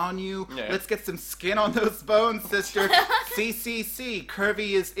mold on you. Yeah. Let's get some skin on those bones, sister. CCC.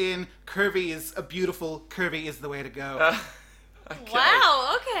 Curvy is in. Curvy is a beautiful. Curvy is the way to go. Okay.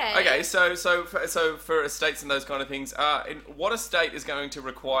 Wow. Okay. Okay, so for estates and those kind of things, what estate is going to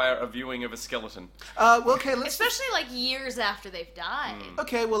require a viewing of a skeleton? Well, okay, let's. Especially like years after they've died.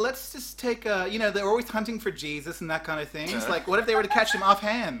 Okay, well, let's just take, they're always hunting for Jesus and that kind of thing. It's like, what if they were to catch him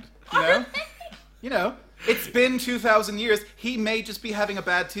offhand? It's been 2,000 years. He may just be having a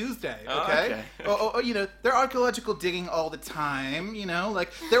bad Tuesday, okay? Oh, Or, they're archaeological digging all the time,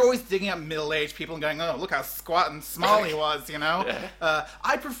 like, they're always digging up middle-aged people and going, oh, look how squat and small he was, Yeah.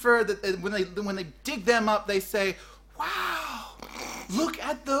 I prefer that when they dig them up, they say, wow, look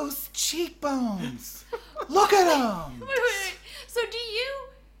at those cheekbones. Look at them. Wait. So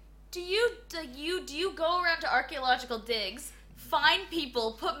do you go around to archaeological digs, find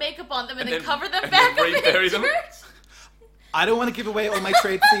people, put makeup on them, and then cover them and back then up in rebury them? dirt? I don't want to give away all my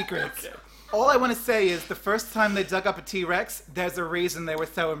trade secrets. Okay. All I want to say is the first time they dug up a T-Rex, there's a reason they were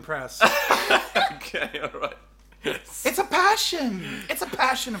so impressed. Okay, all right. It's a passion. It's a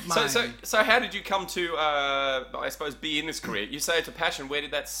passion of mine. So how did you come to, I suppose, be in this career? You say it's a passion. Where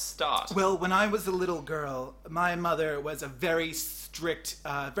did that start? Well, when I was a little girl, my mother was a very strict,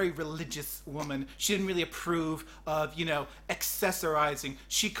 very religious woman. She didn't really approve of, accessorizing.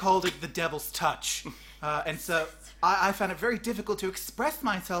 She called it the devil's touch. And so I found it very difficult to express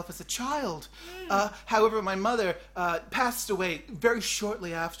myself as a child. However, my mother passed away very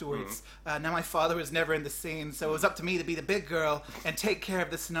shortly afterwards. Now my father was never in the scene, so it was up to me to be the big girl and take care of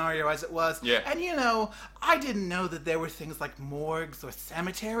the scenario as it was. Yeah. And I didn't know that there were things like morgues or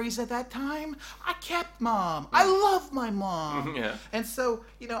cemeteries at that time. I kept Mom. I love my mom. Yeah. And so,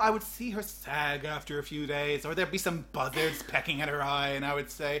 I would see her sag after a few days, or there'd be some buzzards pecking at her eye, and I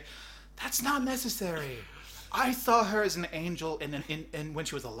would say, that's not necessary. I saw her as an angel, and when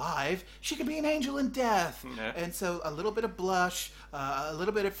she was alive, she could be an angel in death. Yeah. And so a little bit of blush, a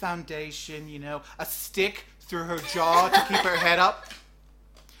little bit of foundation, a stick through her jaw to keep her head up.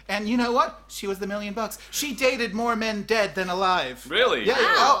 And you know what? She was the $1,000,000. She dated more men dead than alive. Really? Yeah.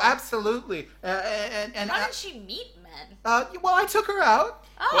 Wow. Oh, absolutely. And How did she meet men? well, I took her out.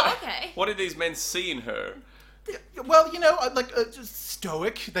 Oh, okay. What did these men see in her? Well, just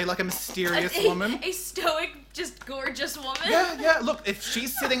stoic. They like a mysterious woman. A stoic, just gorgeous woman. Yeah. Look, if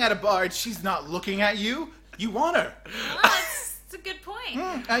she's sitting at a bar and she's not looking at you, you want her. Oh, that's a good point.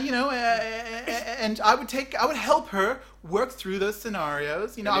 And I would help her work through those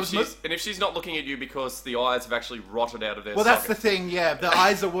scenarios. And if she's not looking at you because the eyes have actually rotted out of their Well, that's the sockets. thing, yeah. The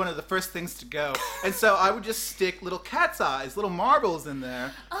eyes are one of the first things to go. And so I would just stick little cat's eyes, little marbles in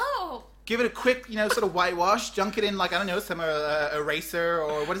there. Oh. Give it a quick, sort of whitewash. Dunk it in, some eraser,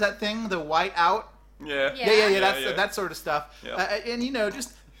 or what is that thing? The white out? Yeah. Yeah. That's that sort of stuff. Yeah. And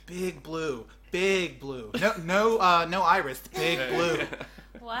just big blue. No iris, big blue.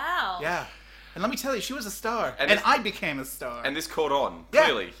 Wow. Yeah. And let me tell you, she was a star. And And this- I became a star. And this caught on, Yeah.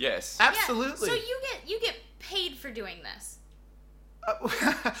 clearly, yes. Yeah, Absolutely. So you get paid for doing this.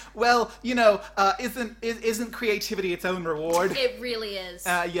 Well, isn't creativity its own reward? It really is.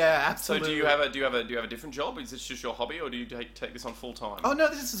 Yeah, So absolutely. do you have a different job? Is this just your hobby, or do you take this on full time? Oh no,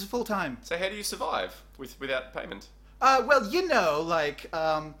 this is full time. So how do you survive without payment? Well,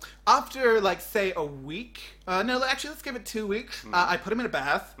 after say a week. No, actually, let's give it 2 weeks. I put them in a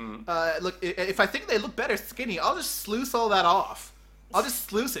bath. Look, if I think they look better skinny, I'll just sluice all that off. I'll just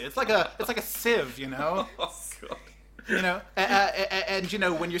sluice it. It's like a sieve, you know. Oh god.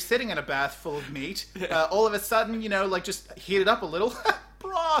 And when you're sitting in a bath full of meat, all of a sudden, just heat it up a little.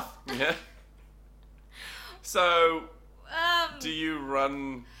 Broth. Yeah. So do Um, you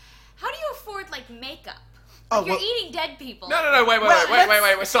run? how do you afford makeup? Oh, You're well- eating dead people. No,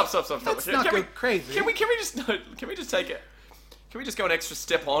 wait, stop. Let's not go crazy. Can we just take it? Can we just go an extra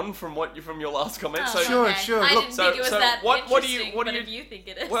step on from your last comment? Oh, Sure, okay. sure. I Look, didn't think it was that what do you- interesting, what do but you- if you think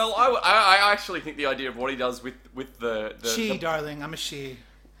it is. Well, I actually think the idea of what he does with the She, darling, I'm a she.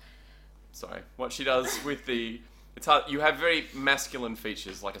 sorry, what she does with it's hard. You have very masculine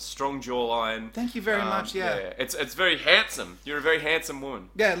features, like a strong jawline. Thank you very much, yeah. It's very handsome. You're a very handsome woman.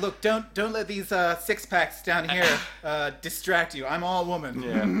 Yeah, look, don't let these six packs down here distract you. I'm all woman.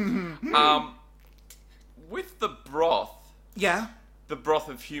 Yeah. With the broth, Yeah? the broth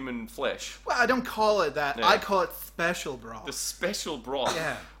of human flesh, Well, I don't call it that. Yeah. I call it special broth. the special broth.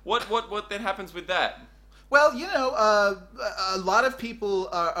 Yeah. What then happens with that? Well, a lot of people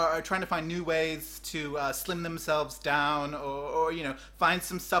are trying to find new ways to slim themselves down or find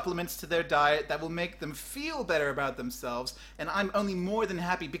some supplements to their diet that will make them feel better about themselves. And I'm only more than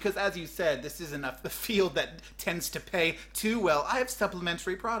happy because, as you said, this isn't a field that tends to pay too well. I have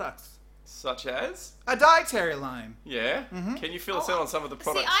supplementary products. Such as? A dietary line. Yeah. Can you fill us in on some of the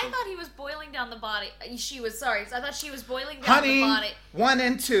products? See, I thought he was boiling down the body. I thought she was boiling down Honey, the body. 1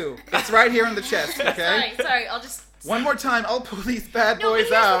 and 2. It's right here on the chest, okay? Sorry, I'll just... One more time, I'll pull these bad No, but boys here's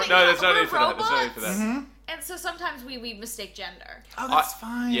the out. thing. No, there's no We're need for that. There's no need for that. robots. And so sometimes we mistake gender. Oh, that's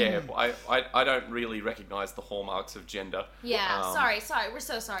fine. Yeah, I don't really recognize the hallmarks of gender. Yeah, Um, sorry, we're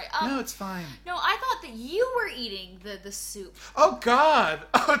so sorry. No, it's fine. No, I thought that you were eating the soup. Oh, God.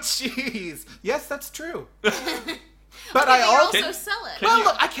 Oh, jeez. Yes, that's true. But But I you also... also sell it. Well,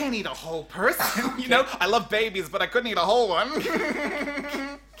 look, I can't eat a whole person. I love babies, but I couldn't eat a whole one.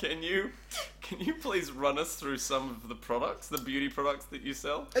 Can you please run us through some of the products, the beauty products that you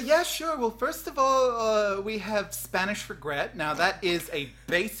sell? Yeah, sure. Well, first of all, we have Spanish Regret. Now, that is a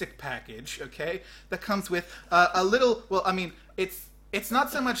basic package, okay? That comes with a little... Well, I mean, it's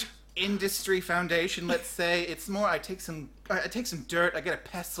not so much industry foundation, let's say. It's more I take some dirt, I get a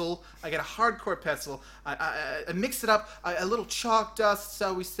pestle, I get a hardcore pestle, I mix it up, a little chalk dust,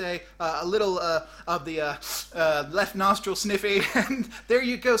 shall we say, a little of the left nostril sniffy, and there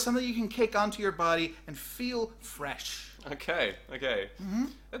you go, something you can kick onto your body and feel fresh. Okay.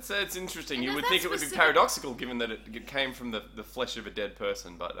 That's interesting. And You is would that think it would be specific- paradoxical given that it came from the flesh of a dead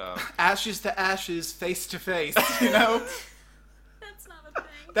person, but Ashes to ashes, face to face, you know? That's not a thing.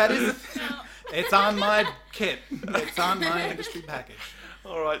 That is a thing. No. It's on my kit. It's on my industry package.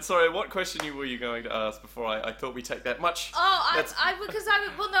 all right. Sorry, what question were you going to ask before I thought we take that much? Oh, That's-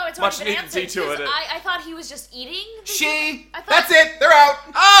 well, no, it's Much already been needed answered. detour, because it. I thought he was just eating. She! I thought- That's it! They're out!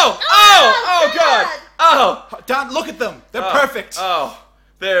 Oh God! Oh! Don, look at them. They're Oh, perfect. Oh,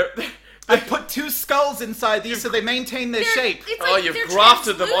 they're. I put 2 skulls inside these so they maintain their shape. It's Oh, like you've they're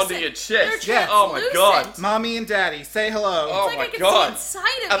grafted them onto translucent. your chest. They're Yeah. Oh my God. translucent. Mommy and Daddy, say hello. Oh It's like my I can God. see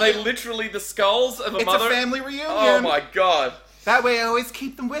inside of Are they you. literally the skulls of a It's mother? a family reunion. Oh my God. That way I always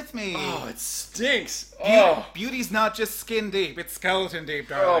keep them with me. Oh, it stinks. Beau- Oh. Beauty's not just skin deep, it's skeleton deep,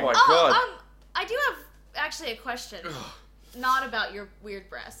 Oh darling. my God. I do have actually a question. Not about your weird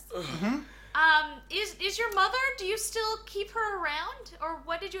breasts. Is your mother? Do you still keep her around, or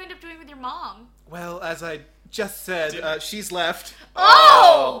what did you end up doing with your mom? Well, as I just said, she's left,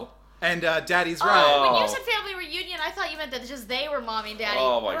 Oh! and Daddy's Oh, right. when you said family reunion, I thought you meant that just they were mommy and daddy.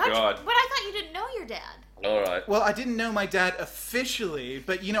 Oh, my God. But I thought you didn't know your dad. All right. Well, I didn't know my dad officially,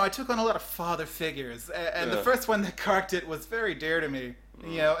 but I took on a lot of father figures, and the Yeah. first one that carked it was very dear to me.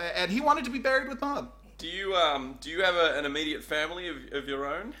 And he wanted to be buried with Mom. Do you have an immediate family of your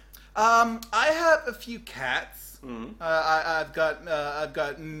own? I have a few cats. I've got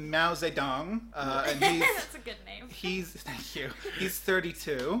Mao Zedong, and That's a good name. thank you. He's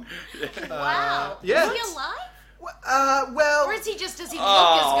 32. Wow. yes. Is he alive? Well. Or does he look as good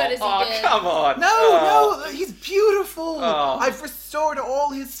as he did? Come on. No, he's beautiful. Oh. I've restored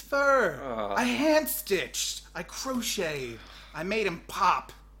all his fur. Oh. I hand stitched. I crocheted. I made him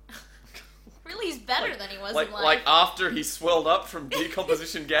pop. Apparently he's better than he was in life. Like after he swelled up from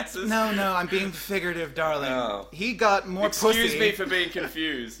decomposition gases? No, I'm being figurative, darling. Oh. He got more pussy. Excuse me for being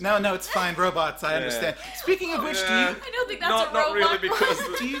confused. No, it's fine. Robots, I understand. Speaking of which, I don't think that's a robot. Not really,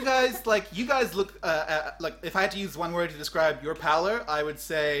 because... do you guys look, like, if I had to use one word to describe your pallor, I would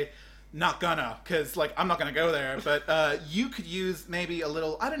say, not gonna, because, like, I'm not gonna go there, but you could use maybe a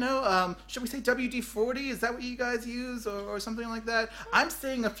little, I don't know, should we say WD-40? Is that what you guys use, or something like that? I'm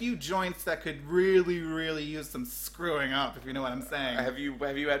seeing a few joints that could really, really use some screwing up, if you know what I'm saying. Have you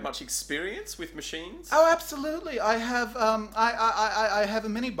had much experience with machines? Oh, absolutely. I have, I have a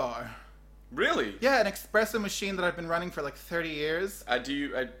minibar. Really? Yeah, an espresso machine that I've been running for like 30 years. Have you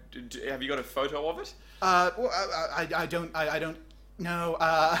got a photo of it? Well, I don't know.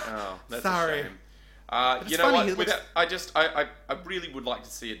 Oh, that's sorry. a shame. You know funny, what? it I really would like to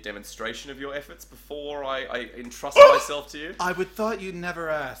see a demonstration of your efforts before I entrust myself to you. I would thought you'd never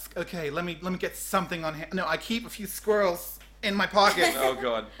ask. Okay, let me get something on hand. No, I keep a few squirrels in my pocket. Oh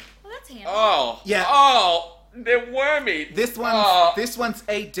God. Well, that's handy. Oh. Yeah. Oh, they're wormy. This one's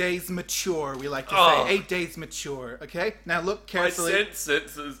 8 days mature. We like to Oh. say 8 days mature. Okay, now look My carefully.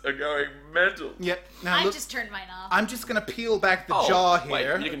 senses are going mental. Yep. Now I look. just turned mine off. I'm just gonna peel back the Oh, jaw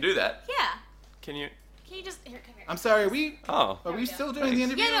here. Wait, you can do that. Yeah. Can you? Can you just here? Come here. I'm sorry. Are we Oh. still doing the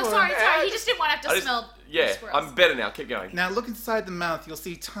interview? Yeah, no, or- sorry. He just didn't want to have to smell. Yeah, squirrels. I'm better now. Keep going. Now look inside the mouth. You'll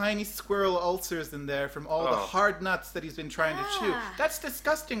see tiny squirrel ulcers in there from all the Oh. hard nuts that he's been trying to chew. Ah. That's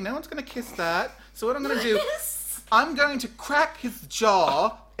disgusting. No one's gonna kiss that. So what I'm gonna do? I'm going to crack his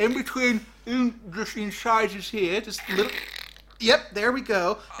jaw in between, just the incisors here, just a little. Yep, there we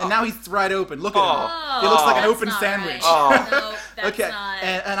go. And now he's right open. Look at him. It looks like an That's open not sandwich. right. No, that's Okay, not.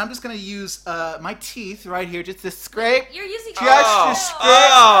 and I'm just gonna use my teeth right here, just to scrape. You're using. Just to scrape,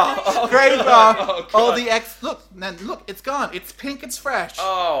 Oh. scrape Oh, off God. all the Look, man, look, it's gone. It's pink. It's fresh.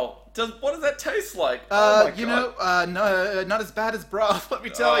 Oh, what does that taste like? Oh my You God. know, no, not as bad as broth. Let me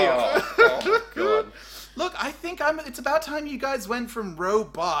tell you. Oh my God. Look, I think it's about time you guys went from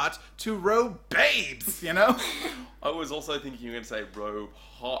robot to robabes, you know? I was also thinking you were going to say robe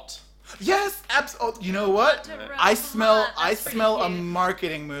hot. Yes, absolutely. You know what? To I robot. smell That's pretty a cute.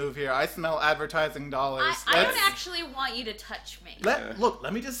 marketing move here. I smell advertising dollars. I don't actually want you to touch me. Look,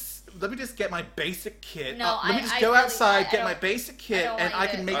 let me just get my basic kit. No, let me just I go really outside, don't- get my basic kit, don't and want I you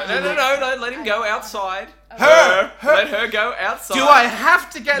can to- make No, you look. no, let him go outside. Her. Let her go outside. Do I have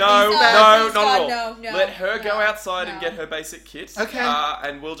to get No, these no, bags? not at all. no, Let her go no, outside and no. get her basic kit. Okay.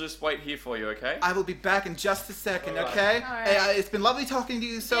 And we'll just wait here for you, okay? I will be back in just a second, All right. okay? All right. Hey, it's been lovely talking to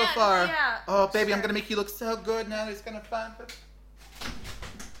you so Yeah, far. yeah, Oh, baby, I'm sure. gonna make you look so good now. It's gonna find.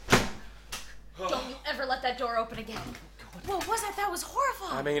 Don't you ever let that door open again. What was that? That was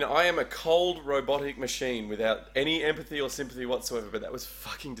horrifying. I mean, I am a cold robotic machine without any empathy or sympathy whatsoever, but that was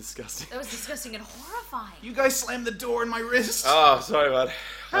fucking disgusting. That was disgusting and horrifying. You guys slammed the door in my wrist. Oh, sorry, bud.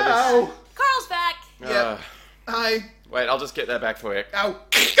 Ow. Carl's back. Yep. Hi. Wait, I'll just get that back for you. Ow.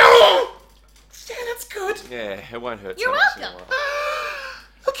 Oh! Yeah, that's good. Yeah, it won't hurt You're so much in a welcome. while.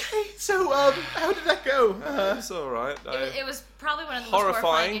 Okay, so, how did that go? It's alright. It was probably one of the most horrifying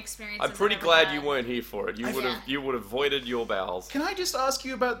Horrifying. experiences. I'm pretty I've ever glad had. you weren't here for it. You would have voided your bowels. Can I just ask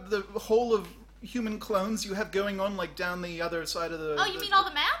you about the whole of human clones you have going on, like, down the other side of the... Oh, you mean all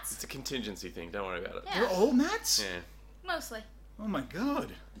the mats? It's a contingency thing. Don't worry about it. They're Yeah, all mats? Yeah. mostly. Oh my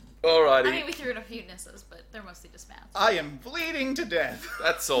god. Alrighty. I mean, we threw in a few nisses, but they're mostly just mats. I am bleeding to death.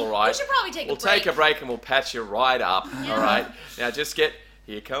 That's alright. We should probably take We'll a break. take a break and we'll patch you right up. Yeah. Alright? Now just get...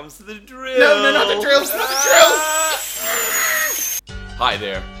 Here comes the drill. No, not the drills, not the Hi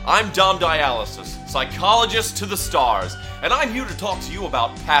there. I'm Dom Dialysis, psychologist to the stars, and I'm here to talk to you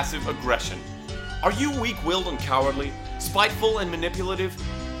about passive aggression. Are you weak-willed and cowardly, spiteful and manipulative?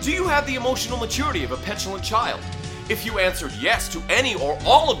 Do you have the emotional maturity of a petulant child? If you answered yes to any or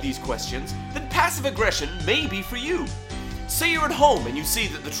all of these questions, then passive aggression may be for you. Say you're at home and you see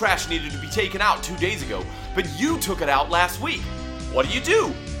that the trash needed to be taken out 2 days ago, but you took it out last week. What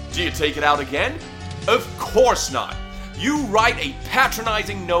do? Do you take it out again? Of course not. You write a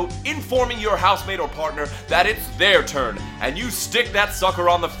patronizing note informing your housemate or partner that it's their turn, and you stick that sucker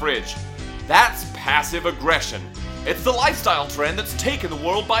on the fridge. That's passive aggression. It's the lifestyle trend that's taken the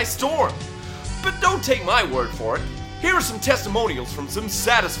world by storm. But don't take my word for it. Here are some testimonials from some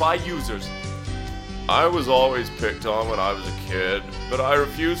satisfied users. I was always picked on when I was a kid, but I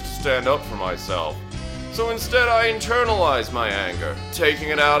refused to stand up for myself. So instead I internalized my anger, taking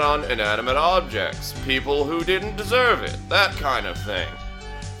it out on inanimate objects, people who didn't deserve it, that kind of thing.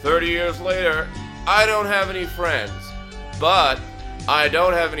 30 years later, I don't have any friends. But I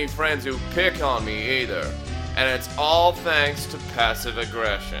don't have any friends who pick on me either. And it's all thanks to passive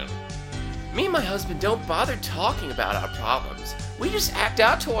aggression. Me and my husband don't bother talking about our problems. We just act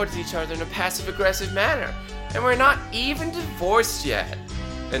out towards each other in a passive-aggressive manner. And we're not even divorced yet.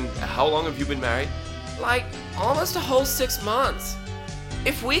 And how long have you been married? Like, almost a whole 6 months.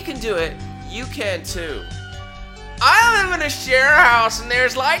 If we can do it, you can too. I live in a share house and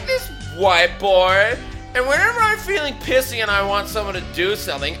there's like this whiteboard. And whenever I'm feeling pissy and I want someone to do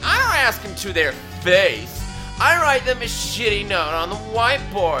something, I don't ask them to their face. I write them a shitty note on the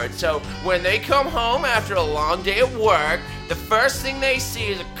whiteboard, so when they come home after a long day at work, the first thing they see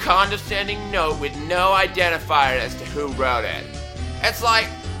is a condescending note with no identifier as to who wrote it. It's like,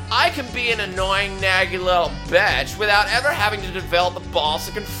 I can be an annoying, naggy little bitch without ever having to develop the balls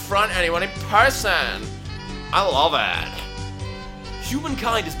to confront anyone in person. I love it.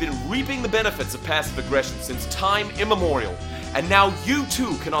 Humankind has been reaping the benefits of passive aggression since time immemorial, and now you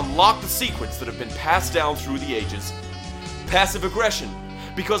too can unlock the secrets that have been passed down through the ages. Passive aggression,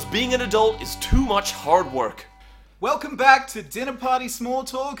 because being an adult is too much hard work. Welcome back to Dinner Party Small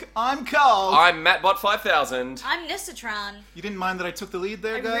Talk. I'm Carl. I'm MattBot5000. I'm Nissatron. You didn't mind that I took the lead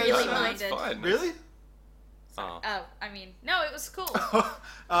there, I guys? really No, minded. that's fine. Really? Oh. Oh, I mean, no, it was cool.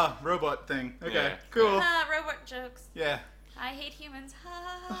 Robot thing. Okay, Yeah. cool. Robot jokes. Yeah. I hate humans.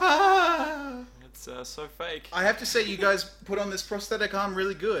 It's so fake. I have to say, you guys put on this prosthetic arm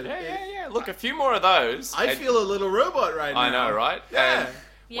really good. Yeah. Look, a few more of those. I and- feel a little robot right now. I know, right? Yeah. And,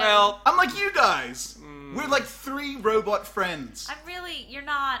 Yeah. well, I'm like you guys. We're like 3 robot friends. You're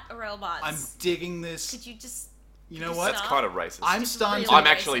not a robot. I'm digging this. Could you just, You know Stop. what? that's kind of racist. I'm It's starting really to. I'm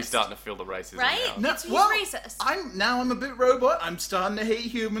actually racist. starting to feel the racism right? now. No, He's well, racist. I'm a bit robot. I'm starting to hate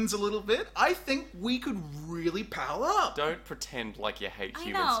humans a little bit. I think we could really pal up. Don't pretend like you hate I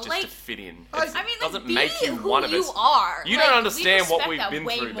humans know, just like- to fit in. I It I mean, doesn't be make you who one of you us. are. You Like, don't we understand what respect we've that been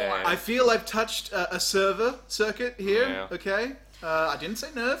way through, more. man. I feel I've touched a server circuit here. Yeah. Okay. I didn't say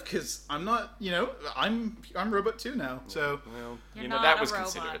nerf because I'm not. I'm robot too now. So Well, You're you know, not that a was robot.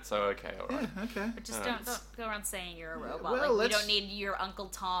 considerate, so okay, alright. yeah, okay. But just don't go around saying you're a robot. well, Like, we let's- don't need your Uncle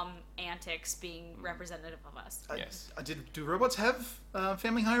Tom antics being representative of us. Yes. Do robots have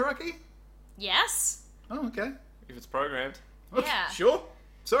family hierarchy? Yes. Oh, okay. If it's programmed. Okay, Yeah. Sure.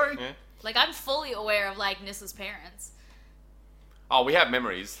 Sorry. Yeah. Like, I'm fully aware of, like, Nissa's parents. Oh, we have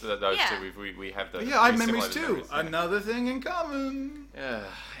memories. Those Yeah. two. We have those. Yeah, I have we memories assimilated too. memories, yeah. Another thing in common.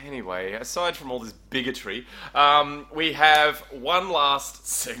 Anyway, aside from all this bigotry, we have one last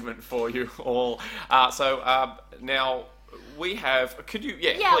segment for you all. Now we have. Could you?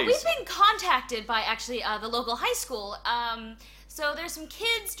 Yeah, please. We've been contacted by actually the local high school. So there's some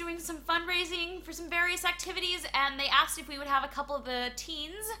kids doing some fundraising for some various activities, and they asked if we would have a couple of the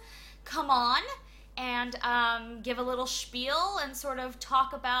teens come on and give a little spiel and sort of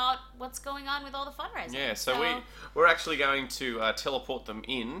talk about what's going on with all the fundraising. Yeah, so we're actually going to teleport them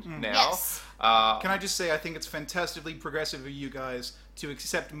in now. Yes. Can I just say, I think it's fantastically progressive of you guys to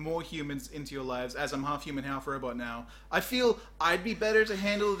accept more humans into your lives, as I'm half human, half robot now. I feel I'd be better to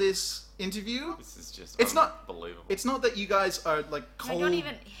handle this interview. This is just It's not- unbelievable. It's not that you guys are like I cold, don't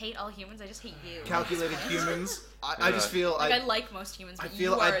even hate all humans. I just hate you. calculated humans. I just feel Like, I like most humans, but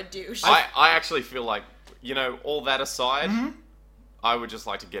feel you are I- a douche. I actually feel like, all that aside, Mm-hmm. I would just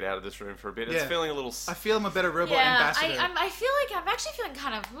like to get out of this room for a bit. It's Yeah. feeling a little... I feel I'm a better robot yeah, ambassador. I feel like I'm actually feeling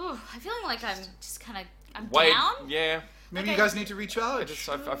kind of. I'm feeling like I'm just kind of. I'm Wait, down. yeah. Maybe like you I- guys need to recharge.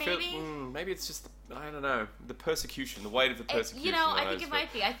 I feel... Maybe. maybe it's just, I don't know, the persecution, the weight of the persecution. You know, I that think it just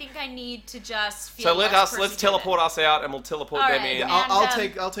might be. I think I need to just feel. So let's let's teleport us out, and we'll teleport All them right. in. Yeah, I'll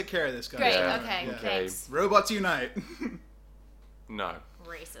And, I'll take care of this, guys. Great. Yeah. Okay. Yeah. Thanks. Robots unite. No.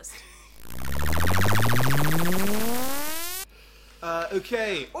 Racist.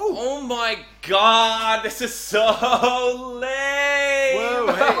 Okay. Oh. Oh my god, this is so lame!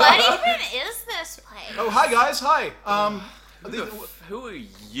 Whoa. Hey. What even is this place? Oh, hi guys. Hi. Who are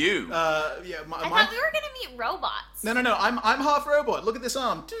you? Yeah. I My, thought we were gonna meet robots. no. I'm half robot. Look at this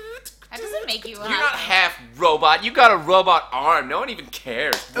arm. That doesn't make you. You're not half robot. You got a robot arm. No one even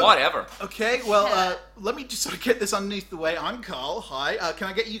cares. Whatever. Okay. Well, let me just sort of get this underneath the way. I'm Carl. Hi. Can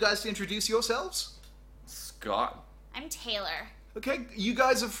I get you guys to introduce yourselves? Scott. I'm Taylor. Okay. You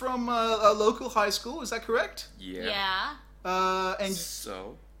guys are from a local high school. Is that correct? Yeah. Yeah. And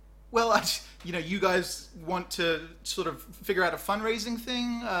So. well, you guys want to sort of figure out a fundraising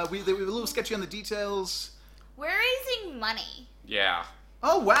thing. We were a little sketchy on the details. We're raising money. Yeah.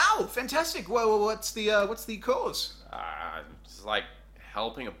 Oh wow, fantastic! Well, what's the cause? It's like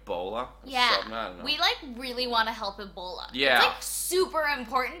helping Ebola. Or Yeah. something. I don't know. We really want to help Ebola. Yeah. It's like super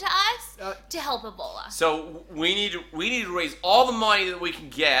important to us to help Ebola. So we need to raise all the money that we can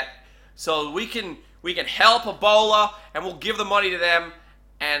get, so we can help Ebola, and we'll give the money to them,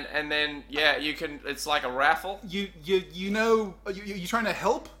 and then yeah, you can. It's like a raffle. You trying to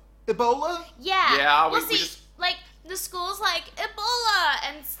help Ebola? Yeah. Yeah, we Well, see, just- like the school's like Ebola,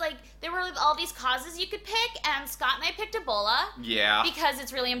 and it's like there were all these causes you could pick, and Scott and I picked Ebola Yeah, because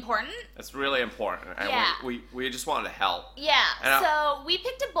it's really important. it's really important, and Yeah. we just wanted to help. Yeah. And So we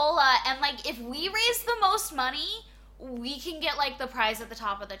picked Ebola, and like if we raise the most money, we can get like the prize at the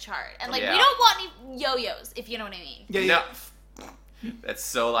top of the chart, and like Yeah. we don't want any yo-yos, if you know what I mean. Yeah. No, that's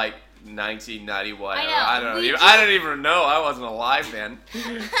so like 1991. I know, I don't we even. I don't even know. I wasn't alive then.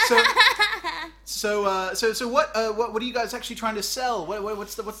 So what are you guys actually trying to sell?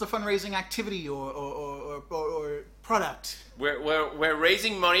 What's the fundraising activity or product? We're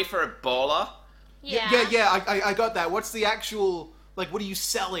raising money for Ebola. Yeah. I got that. What's the actual, like, what are you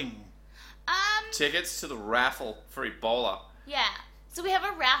selling? Tickets to the raffle for Ebola. Yeah. So we have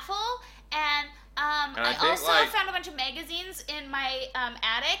a raffle, and I I think, also like- found a bunch of magazines in my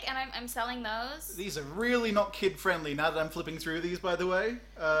attic, and I'm selling those. These are really not kid friendly now that I'm flipping through these, by the way.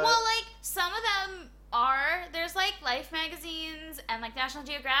 Well, like some of them are. There's like Life magazines and like National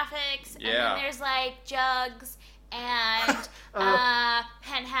Geographics, and Yeah. then there's like Jugs and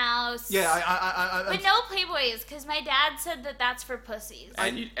Penthouse. Yeah, I But no Playboys, because my dad said that that's for pussies.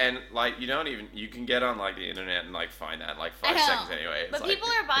 And you don't even, you can get on like the internet and like find that in like I 5 know. seconds anyway. It's But like, people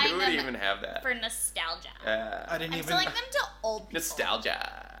are buying who would them even have that? for nostalgia. I didn't I'm even selling them to old people.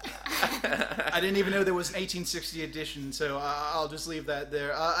 Nostalgia. I didn't even know there was an 1860 edition, so I'll just leave that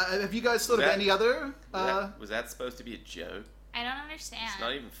there. Have you guys thought of that- any other? Was that supposed to be a joke? I don't understand. It's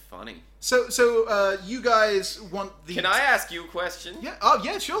not even funny. So you guys want the? Can I ask you a question? Yeah. Oh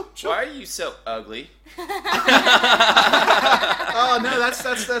yeah. Sure. Why are you so ugly? Oh no,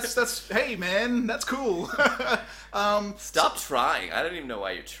 that's. Hey man, that's cool. Stop trying. I don't even know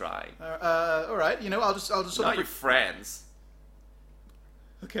why you're trying. All right. You know, I'll just sort Not of. your friends.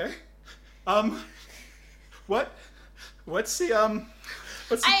 Okay. What? What's the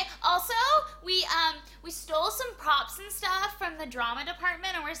What's the... I also we stole some props and stuff from the drama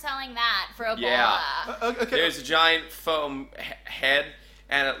department, and we're selling that for Ebola. Yeah. Okay. There's a giant foam head,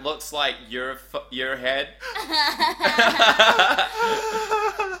 and it looks like your head.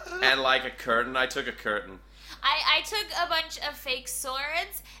 And like a curtain. I took a curtain. I took a bunch of fake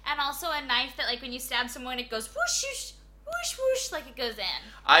swords and also a knife that, like, when you stab someone, it goes whoosh, whoosh, whoosh, whoosh, like it goes in.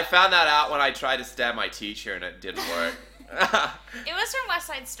 I found that out when I tried to stab my teacher, and it didn't work. It was from West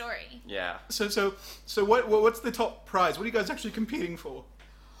Side Story. Yeah. So what's the top prize? What are you guys actually competing for?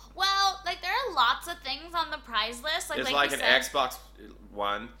 Well, like, there are lots of things on the prize list. There's like like you an said. Xbox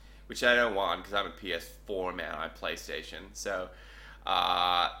One, which I don't want because I'm a PS4 man. I'm PlayStation, so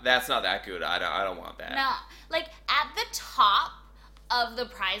that's not that good. I don't want that. No, like, at the top of the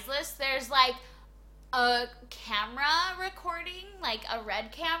prize list, there's, like, a camera recording, like a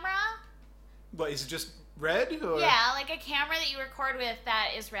red camera. What is it? Just red? Or... Yeah, like a camera that you record with that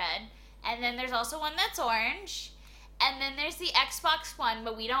is red. And then there's also one that's orange. And then there's the Xbox One,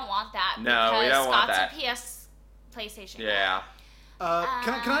 but we don't want that. No, we don't want Scott's a PlayStation guy. Yeah.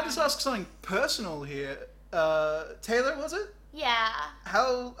 Can I just ask something personal here? Taylor, was it? Yeah.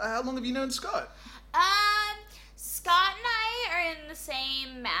 How long have you known Scott? Scott and I are in the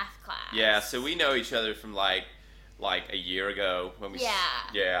same math class. Yeah. So we know each other from like a year ago when we. Yeah.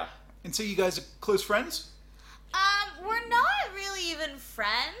 Yeah. And so you guys are close friends? We're not really even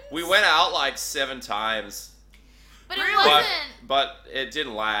friends. We went out like 7 times. But it But, wasn't. but it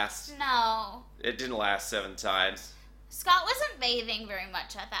didn't last. No. It didn't last 7 times. Scott wasn't bathing very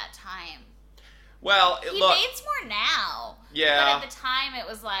much at that time. Well, He look. bathes more now. Yeah. But at the time, it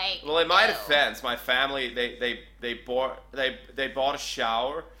was like. Well, in my ew. defense, my family they bought a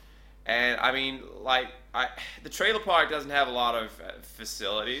shower, and I mean the trailer park doesn't have a lot of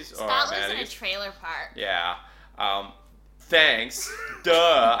facilities or Scott lives in a amenities. trailer park. Yeah. Thanks.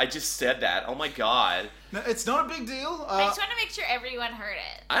 Duh. I just said that. Oh my god. No, it's not a big deal. I just want to make sure everyone heard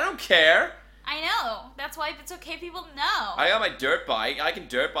it. I don't care. I know. That's why it's okay people know. I got my dirt bike. I can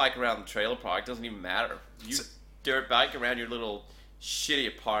dirt bike around the trailer park. It doesn't even matter. You dirt bike around your little shitty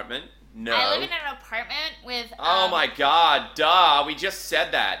apartment. No. I live in an apartment with. Oh my god, duh. We just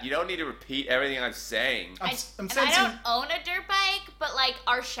said that. You don't need to repeat everything I'm saying. I'm I sensing... don't own a dirt bike, but like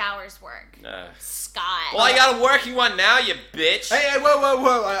our showers work. Scott. Well, I got a working one now, you bitch. Hey,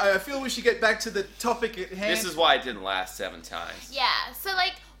 whoa. I feel we should get back to the topic at hand. This is why it didn't last 7 times. Yeah. So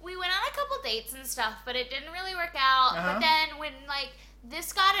like we went on a couple dates and stuff, but it didn't really work out. Uh-huh. But then when like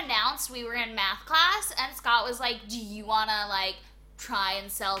this got announced, we were in math class, and Scott was like, "Do you wanna like try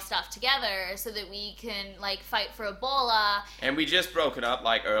and sell stuff together so that we can like fight for Ebola?" And we just broken up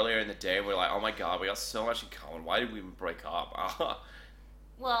like earlier in the day. We're like, oh my god, we got so much in common. Why did we even break up?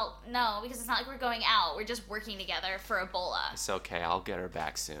 Well, no, because it's not like we're going out. We're just working together for Ebola. It's okay. I'll get her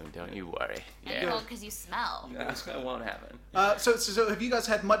back soon. Don't you worry. And you won't because you smell. No, that won't happen. So have you guys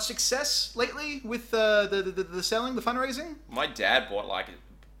had much success lately with the selling, the fundraising? My dad bought like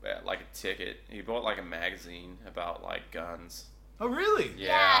a ticket. He bought like a magazine about like guns. Oh, really?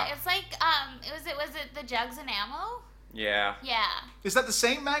 Yeah, it's like was it the Jugs and Ammo? Yeah. Yeah. Is that the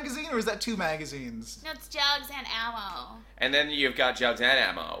same magazine, or is that two magazines? No, it's Jugs and Ammo. And then you've got Jugs and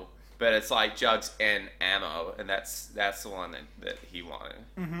Ammo, but it's like Jugs and Ammo, and that's the one that he wanted.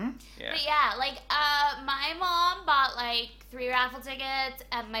 Mm-hmm. Yeah. But yeah, like my mom bought like 3 raffle tickets,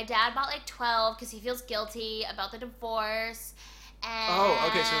 and my dad bought like 12 because he feels guilty about the divorce. And Oh,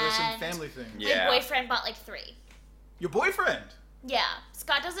 okay, so there's some family thing. Yeah. my boyfriend bought like 3. Your boyfriend? Yeah,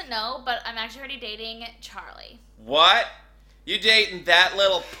 Scott doesn't know, but I'm actually already dating Charlie. What? You dating that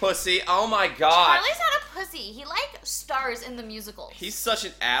little pussy? Oh my god. Charlie's not a pussy. He like stars in the musicals. He's such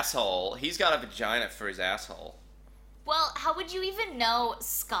an asshole. He's got a vagina for his asshole. Well, how would you even know,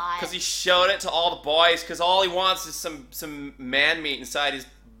 Scott? Because he showed it to all the boys, because all he wants is some man meat inside his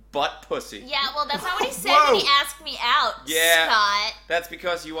butt pussy. Yeah, well, that's not what he said when he asked me out, Yeah. Scott. That's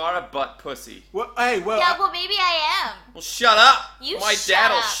because you are a butt pussy. Well, hey, well, Yeah, well, maybe I am. Well, shut up! You My shut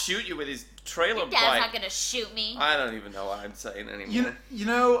dad'll up. shoot you with his trailer Your dad's bike. not gonna shoot me. I don't even know what I'm saying anymore. you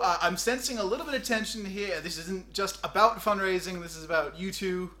know, I'm sensing a little bit of tension here. This isn't just about fundraising. This is about you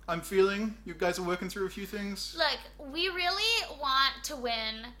two. I'm feeling you guys are working through a few things. Look, we really want to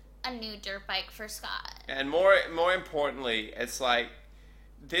win a new dirt bike for Scott. And more importantly, it's like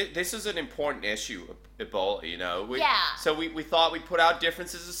this is an important issue, Ebola. You know. Yeah. So we thought we'd put our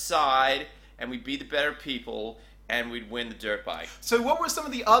differences aside and we'd be the better people and we'd win the dirt bike. So, what were some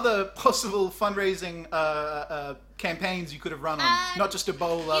of the other possible fundraising campaigns you could have run on? Not just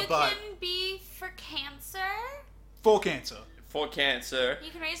Ebola, You but can be for cancer. for cancer. For cancer.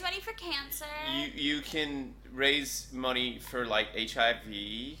 You can raise money for cancer. You can raise money for like HIV.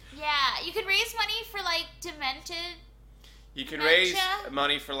 Yeah, you can raise money for like demented. You can Dementia? raise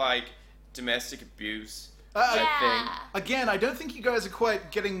money for like domestic abuse. Yeah. Again, I don't think you guys are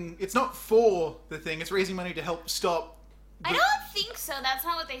quite getting. It's not for the thing. It's raising money to help stop. I don't think so. That's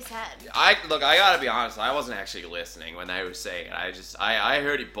not what they said. I gotta be honest. I wasn't actually listening when they were saying it. I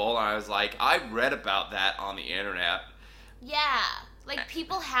heard Ebola. And I was like, I read about that on the internet. Yeah, like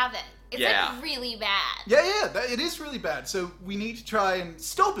people have it. It's Yeah. like really bad. Yeah, it is really bad. So we need to try and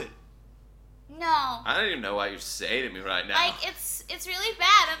stop it. No. I don't even know what you're saying to me right now. Like it's really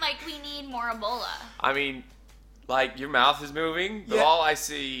bad, and like we need more Ebola. I mean, like your mouth is moving, but Yeah. all I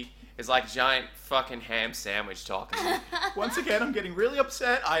see is like a giant fucking ham sandwich talking to me. Once again, I'm getting really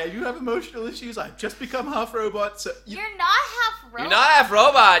upset. I do have emotional issues. I've just become half robot. So You're not half robot. You're not half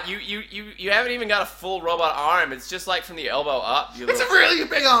robot. You haven't even got a full robot arm. It's just like from the elbow up. it's a really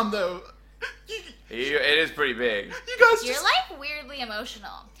big arm, though. It is pretty big. You guys You're just. like weirdly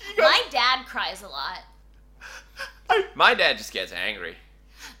emotional. guys- My dad cries a lot. My dad just gets angry.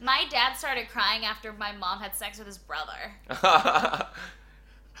 My dad started crying after my mom had sex with his brother.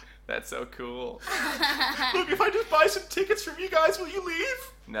 That's so cool. Look, if I just buy some tickets from you guys, will you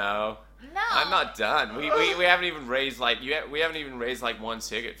leave? No. No. I'm not done. We haven't even raised like we haven't even raised like one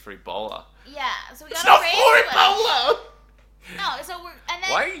ticket for Ebola. Yeah, so we It's gotta not raise for a bunch. Ebola. No, so we're and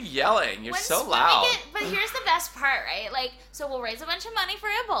then Why are you yelling? You're once so when we loud. but here's the best part, right? Like, so we'll raise a bunch of money for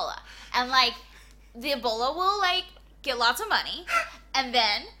Ebola, and like the Ebola will like get lots of money, and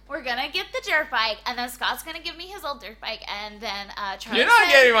then we're gonna get the dirt bike, and then Scott's gonna give me his old dirt bike, and then Charlie. You're not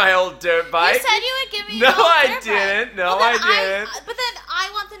said, getting my old dirt bike. You said you would give me. No, your old I dirt bike. didn't. No, Well, then I didn't. But then I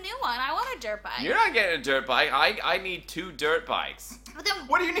want the new one. I want a dirt bike. You're not getting a dirt bike. I need 2 dirt bikes. But then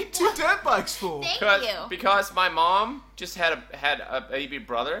What do you need 2 dirt bikes for? Thank Because, you. because my mom just had a baby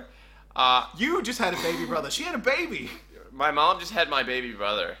brother. You just had a baby brother. She had a baby. My mom just had my baby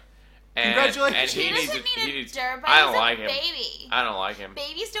brother. And, Congratulations. And He he needs doesn't he need a needs- dirt bike. I don't He's a like him. baby. I don't like him.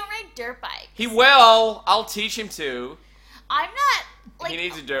 Babies don't ride dirt bikes. He will. I'll teach him to. I'm not. Like, He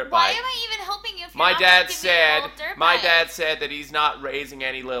needs a dirt Why bike. am I even helping you if you're My not gonna dad give said. me an old dirt My bike? dad said that he's not raising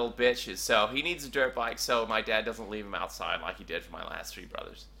any little bitches, so he needs a dirt bike. So my dad doesn't leave him outside like he did for my last 3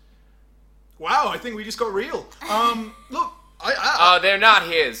 brothers. Wow, I think we just got real. Look, Oh, they're not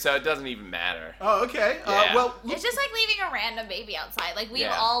his, so it doesn't even matter. Oh, okay. Yeah. Well, look, It's just like leaving a random baby outside. Like we've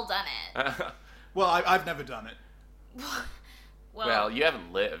Yeah. all done it. well, I've never done it. Well, you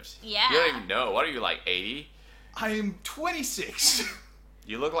haven't lived. Yeah. You don't even know. What are you, like 80? I am 26.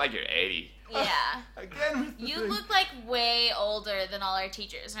 You look like you're 80. Yeah. Again, with the You thing. look like way older than all our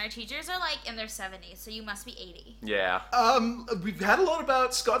teachers, and our teachers are like in their 70s, so you must be 80. Yeah. We've had a lot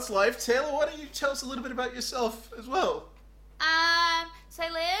about Scott's life. Taylor, why don't you tell us a little bit about yourself as well? So I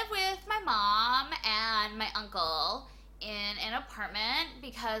apartment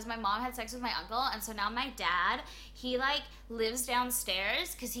because my mom had sex with my uncle, and so now my dad, he like lives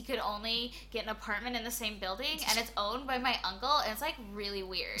downstairs because he could only get an apartment in the same building, and it's owned by my uncle, and it's like really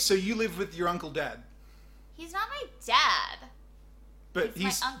weird. So you live with your Uncle Dad, He's not my dad. but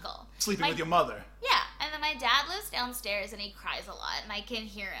He's my uncle. sleeping My- with your mother. Yeah, and then my dad lives downstairs and he cries a lot, and I can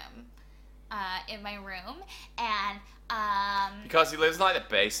hear him in my room, and Because he lives in like the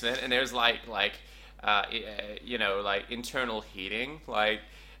basement, and there's like internal heating, But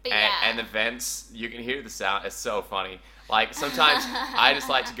yeah. and the vents. You can hear the sound. It's so funny. Like sometimes I just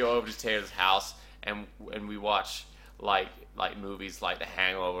like to go over to Taylor's house, and we watch like movies like The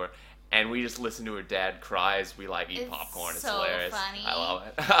Hangover, and we just listen to her dad cry as we like eat It's popcorn. It's so hilarious. funny. I love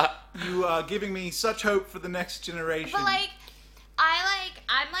it. You are giving me such hope for the next generation. but like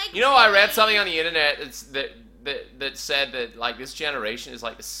I'm like You know, I read really- something on the internet that said that like this generation is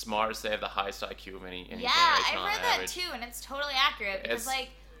like the smartest. They have the highest IQ of any Yeah, generation I on read that average. too, and it's totally accurate because It's- like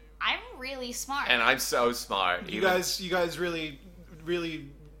I'm really smart. And I'm so smart. you guys really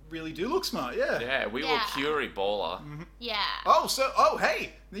do look smart. Yeah. Yeah, we will Yeah. cure Ebola. yeah.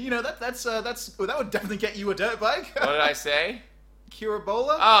 Hey, you know that would definitely get you a dirt bike. What did I say? Cure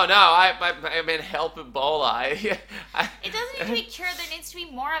Ebola? Oh no, I meant help Ebola. It doesn't need to be cured. There needs to be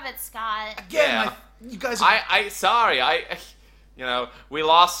more of it, Scott. Again, yeah. you guys. Sorry, we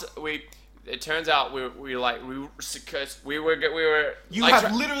lost. It turns out we were. You like,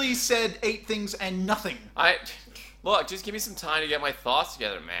 have literally said 8 things and nothing. Look, just give me some time to get my thoughts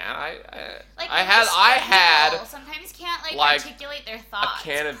together, man. Like I they're just had people. Sometimes can't like like, articulate their a thoughts.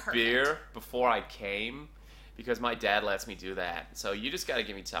 can of Perfect. beer before I came because my dad lets me do that. So you just got to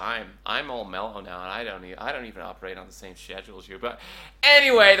give me time. I'm all mellow now, and I don't even operate on the same schedule as you. But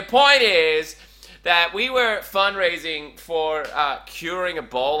anyway, the point is that we were fundraising for curing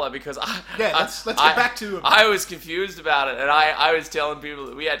Ebola because let's get back to it. I was confused about it, and I was telling people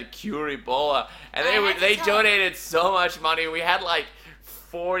that we had to cure Ebola, and they donated so much money. We had like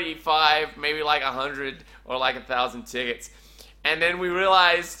 45, maybe like 100 or like 1,000 tickets, and then we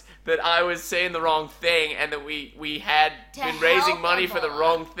realized that I was saying the wrong thing, and that we had To been raising help money for the Ebola.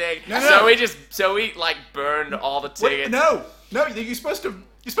 wrong thing. No. So we like burned all the tickets. No, you're supposed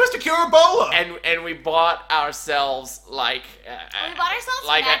to cure Ebola. And we bought ourselves like We bought ourselves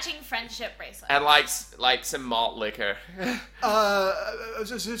like matching friendship bracelets. and like some malt liquor.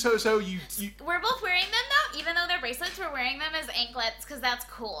 So you We're both wearing them though, even though they're bracelets. We're wearing them as anklets because that's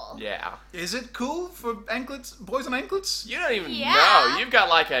cool. Yeah. is it cool for anklets, boys on anklets? You don't even Yeah. know. You've got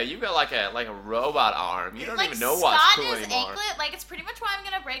like a robot arm. You don't Like even know Scott what's cool is anymore. anklet. Like it's pretty much why I'm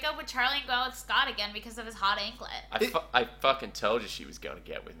gonna break up with Charlie and go out with Scott again because of his hot anklet. I fucking told you she was gonna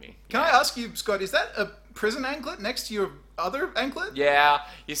get with me. Can I ask you, Scott? Is that a prison anklet next to your other anklet? Yeah,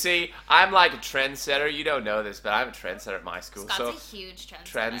 you see, I'm like a trendsetter. You don't know this, but I'm a trendsetter at my school. Scott's so a huge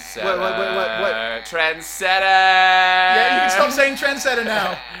trendsetter. trendsetter. Wait. Trendsetter. Yeah, you can stop saying trendsetter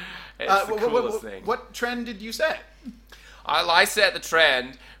now. It's the coolest thing. What trend did you set? I set the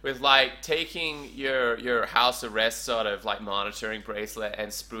trend with like taking your house arrest sort of like monitoring bracelet and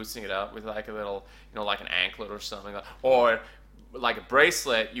sprucing it up with like a little, like an anklet or something, or like a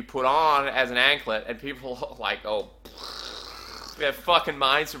bracelet you put on as an anklet, and people like, oh, their fucking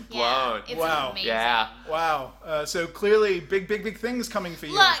minds are blown. Yeah, it's Wow. amazing. Yeah. Wow. So clearly, big things coming for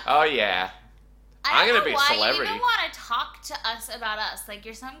you. Look, Oh yeah. I I'm don't gonna know be a why celebrity. you even want to talk to us about us. Like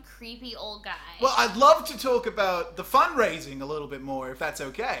you're some creepy old guy. Well, I'd love to talk about the fundraising a little bit more, if that's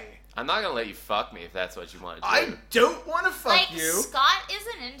okay. I'm not gonna let you fuck me if that's what you want to do. I don't want to fuck like you. Scott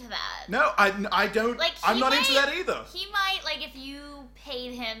isn't into that. No, I don't. Like I'm he not might, into that either. He might like if you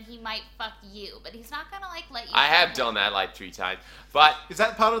paid him, he might fuck you, but he's not gonna like let you. I fuck have him. done that like 3 times, but Is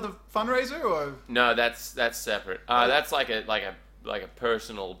that part of the fundraiser, or no, that's separate. That's like a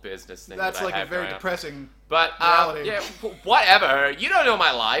personal business thing. that's that I like a have very going on. depressing? But reality. yeah, whatever. You don't know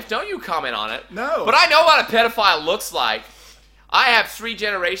my life. Don't you comment on it. No. But I know what a pedophile looks like. I have 3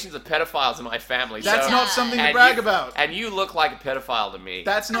 generations of pedophiles in my family. That's so, not something to and brag you- about. And you look like a pedophile to me.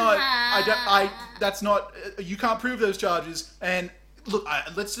 That's not. Uh-huh. That's not. You can't prove those charges. And look,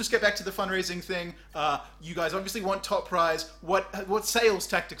 let's just get back to the fundraising thing. You guys obviously want top prize. What sales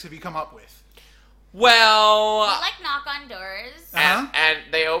tactics have you come up with? Well, We like knock on doors, Uh-huh. and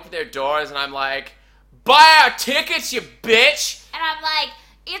they open their doors, and I'm like, buy our tickets, you bitch! and I'm like,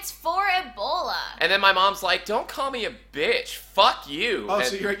 it's for Ebola. And then my mom's like, don't call me a bitch. Fuck you. Oh, and,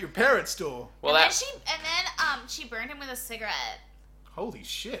 so you're at your parents' store. well, and then that she burned him with a cigarette. Holy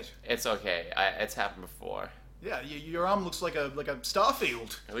shit! it's okay. It's happened before. Yeah, your arm looks like a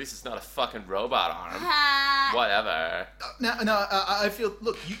starfield. At least it's not a fucking robot arm. Uh, Whatever. Now, I feel.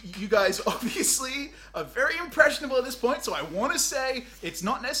 Look, you guys obviously are very impressionable at this point, so I want to say it's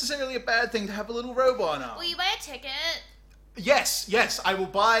not necessarily a bad thing to have a little robot arm. will you buy a ticket? Yes, I will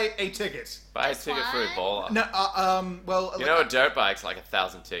buy a ticket. Buy a Just ticket for one? Ebola. No, well, You know a dirt bike's like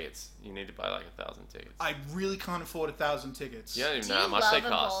 1,000 tickets. You need to buy like 1,000 tickets. I really can't afford 1,000 tickets. You don't even Do know you how much love they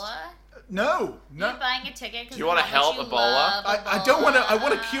cost. Ebola? No. You're buying a ticket because Do you wanna help Ebola? I don't want to. I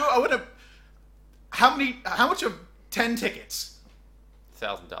want to cure. I want to. How much are 10 tickets?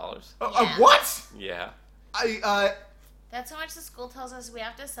 $1,000. Yeah. What? Yeah. That's how much the school tells us we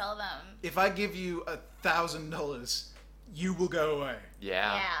have to sell them. If I give you $1,000, you will go away.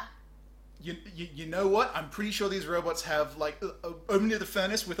 Yeah. You know what? I'm pretty sure these robots have like over near the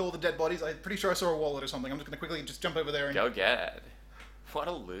furnace with all the dead bodies. I'm pretty sure I saw a wallet or something. I'm just gonna quickly just jump over there and Go get it. What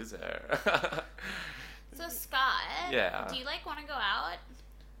a loser. So Scott, Yeah. do you want to go out?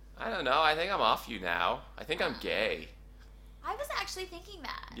 I don't know. I think I'm off you now. I think I'm gay. I was actually thinking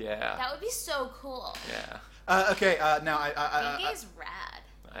that. Yeah. That would be so cool. Yeah. okay. Now I Being gay is rad.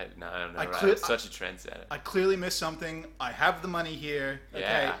 I don't know. I Right? clear- I'm such a trendsetter. I clearly missed something. I have the money here. Okay.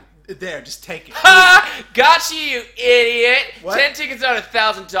 Yeah. There, just take it. Ha! Got you idiot! What? 10 tickets out of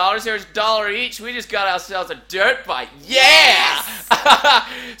 $1,000. There's $1 each. We just got ourselves a dirt bike. Yeah!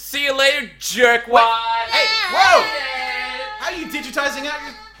 See you later, jerkwad. Hey, whoa! How are you digitizing out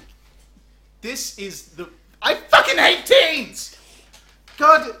your... This is the... I fucking hate teens!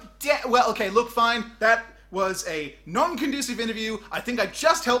 God damn... Well, okay, look, fine. That was a non-conducive interview. I think I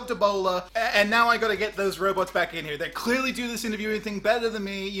just helped Ebola, and now I gotta get those robots back in here. They clearly do this interviewing thing better than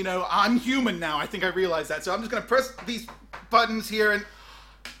me. You know, I'm human now. I think I realize that. So I'm just gonna press these buttons here and...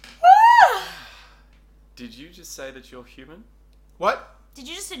 Did you just say that you're human? What? Did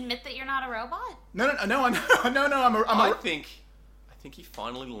you just admit that you're not a robot? No, I'm I a... think he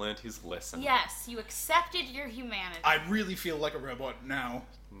finally learned his lesson. Yes, you accepted your humanity. I really feel like a robot now.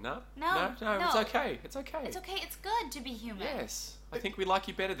 No. No, It's no. okay. It's okay. It's okay, it's good to be human. Yes. I think we like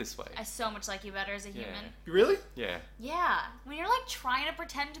you better this way. I so much like you better as a human. You really? Yeah. Yeah. When you're trying to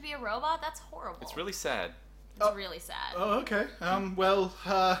pretend to be a robot, that's horrible. It's really sad. It's really sad. Oh, okay. Do you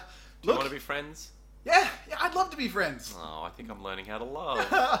look. want to be friends? Yeah, I'd love to be friends. Oh, I think I'm learning how to love.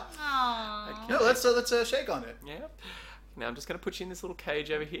 Aww. No, let's shake on it. Yeah. Now I'm just gonna put you in this little cage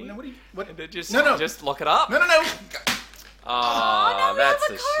over here. No, what do you? What? And then just No. just lock it up. No. Oh, now we that's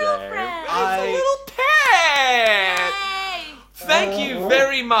have a a Carl shame. friend. It's a little pet. Yay! Thank you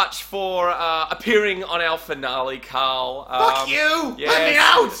very much for appearing on our finale, Carl. Fuck you! Yes. Let me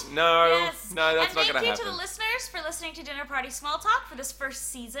out! No, Yes. no, that's and not gonna thank you happen. to the listeners for listening to Dinner Party Small Talk for this first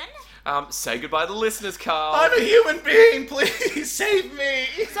season. Say goodbye to the listeners, Carl. I'm a human being. Please save me.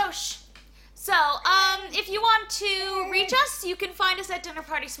 So, if you want to reach us, you can find us at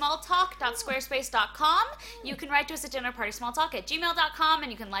dinnerpartysmalltalk.squarespace.com. You can write to us at dinnerpartysmalltalk@gmail.com,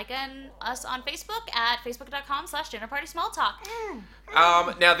 and you can like us on Facebook at facebook.com/dinnerpartysmalltalk.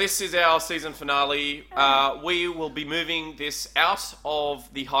 Now this is our season finale. We will be moving this out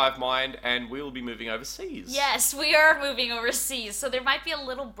of the Hive Mind, and we will be moving overseas. Yes, we are moving overseas, so there might be a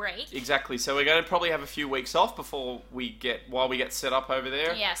little break. Exactly. So we're going to probably have a few weeks off while we get set up over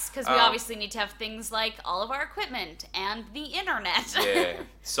there. Yes, because we obviously need to have things like all of our equipment and the internet. Yeah.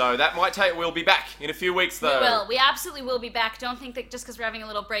 So that might take. We'll be back in a few weeks, though. We will. We absolutely will be back. Don't think that just because we're having a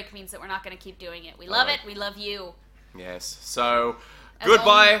little break means that we're not going to keep doing it. We love it. We love you. Yes. So As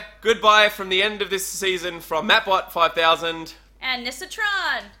goodbye from the end of this season from Mattbot 5000. And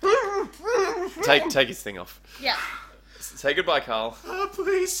Nissatron. Take his thing off. Yeah. Say goodbye, Carl.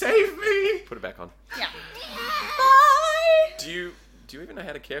 Please save me. Put it back on. Yeah. Bye. Do you even know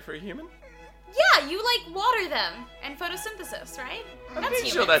how to care for a human? Yeah, you water them and photosynthesis, right? I'm pretty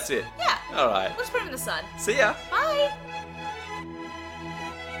sure that's it. Yeah. All right. We'll just put them in the sun. See ya. Bye.